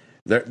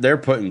they're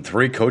putting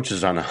 3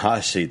 coaches on the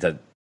hot seat that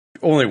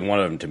only one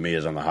of them to me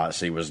is on the hot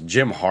seat was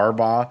Jim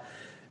Harbaugh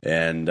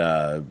and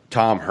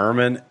Tom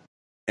Herman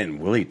and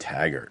Willie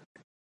Taggart.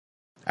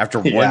 After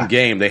one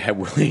game, they had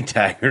Willie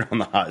Taggart on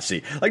the hot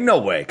seat. Like, no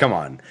way. Come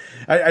on.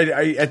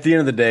 I at the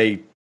end of the day,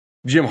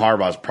 Jim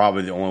Harbaugh is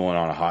probably the only one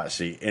on a hot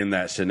seat in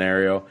that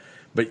scenario.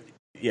 But,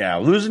 yeah,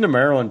 losing to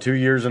Maryland 2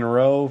 years in a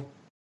row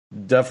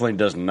definitely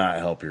does not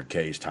help your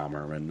case, Tom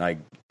Herman. Like,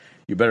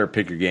 you better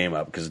pick your game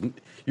up because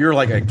you're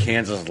like a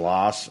Kansas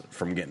loss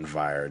from getting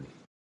fired.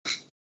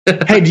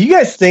 Hey, do you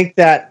guys think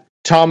that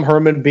Tom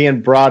Herman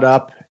being brought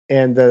up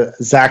and the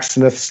Zach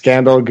Smith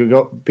scandal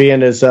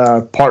being his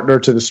partner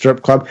to the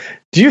strip club,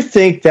 do you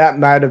think that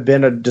might have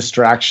been a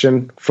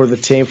distraction for the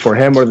team, for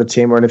him or the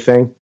team or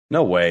anything?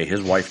 No way.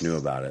 His wife knew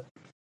about it.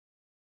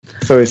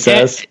 So he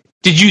says.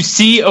 Did you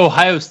see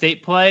Ohio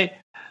State play?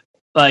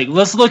 Like,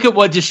 let's look at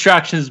what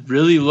distractions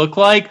really look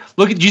like.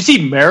 Did you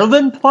see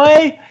Maryland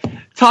play?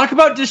 Talk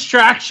about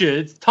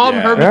distractions. Tom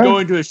Herman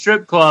going to a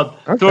strip club,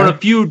 throwing a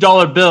few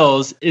dollar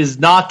bills is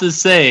not the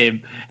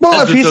same as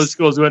what those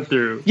schools went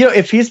through. You know,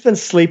 if he's been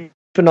sleeping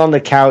on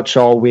the couch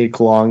all week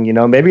long, you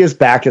know, maybe his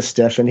back is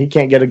stiff and he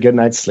can't get a good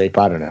night's sleep.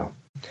 I don't know.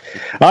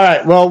 All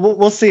right, well,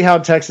 we'll see how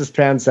Texas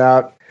pans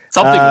out.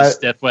 Something was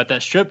stiff at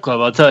that strip club,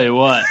 I'll tell you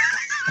what.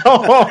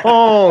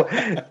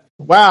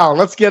 Wow,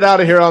 let's get out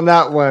of here on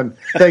that one.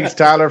 Thanks,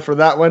 Tyler, for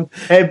that one.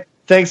 Hey,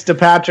 thanks to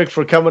Patrick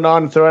for coming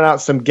on and throwing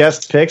out some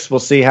guest picks. We'll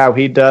see how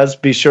he does.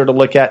 Be sure to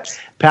look at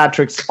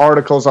Patrick's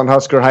articles on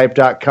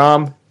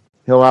HuskerHype.com.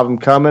 He'll have them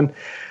coming.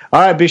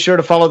 All right, be sure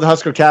to follow the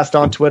HuskerCast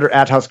on Twitter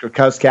at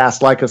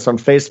HuskerCast. Like us on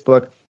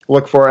Facebook.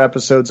 Look for our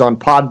episodes on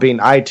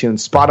Podbean,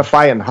 iTunes,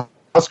 Spotify, and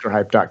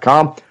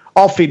HuskerHype.com.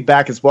 All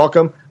feedback is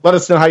welcome. Let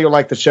us know how you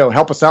like the show.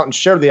 Help us out and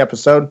share the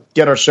episode.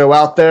 Get our show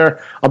out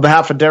there. On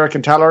behalf of Derek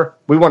and Tyler,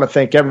 we want to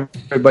thank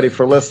everybody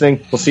for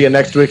listening. We'll see you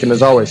next week, and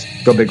as always,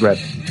 go Big Red.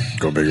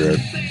 Go Big Red.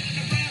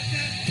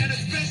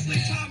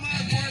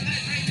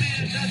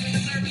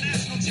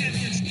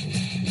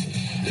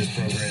 This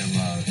program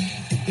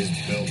is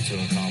built to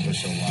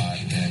accomplish a lot,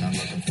 and I'm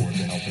looking forward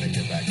to helping it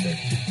get back there.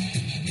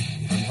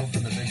 I'm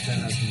hoping the Big Ten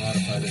has to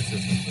modify their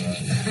system for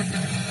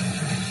us.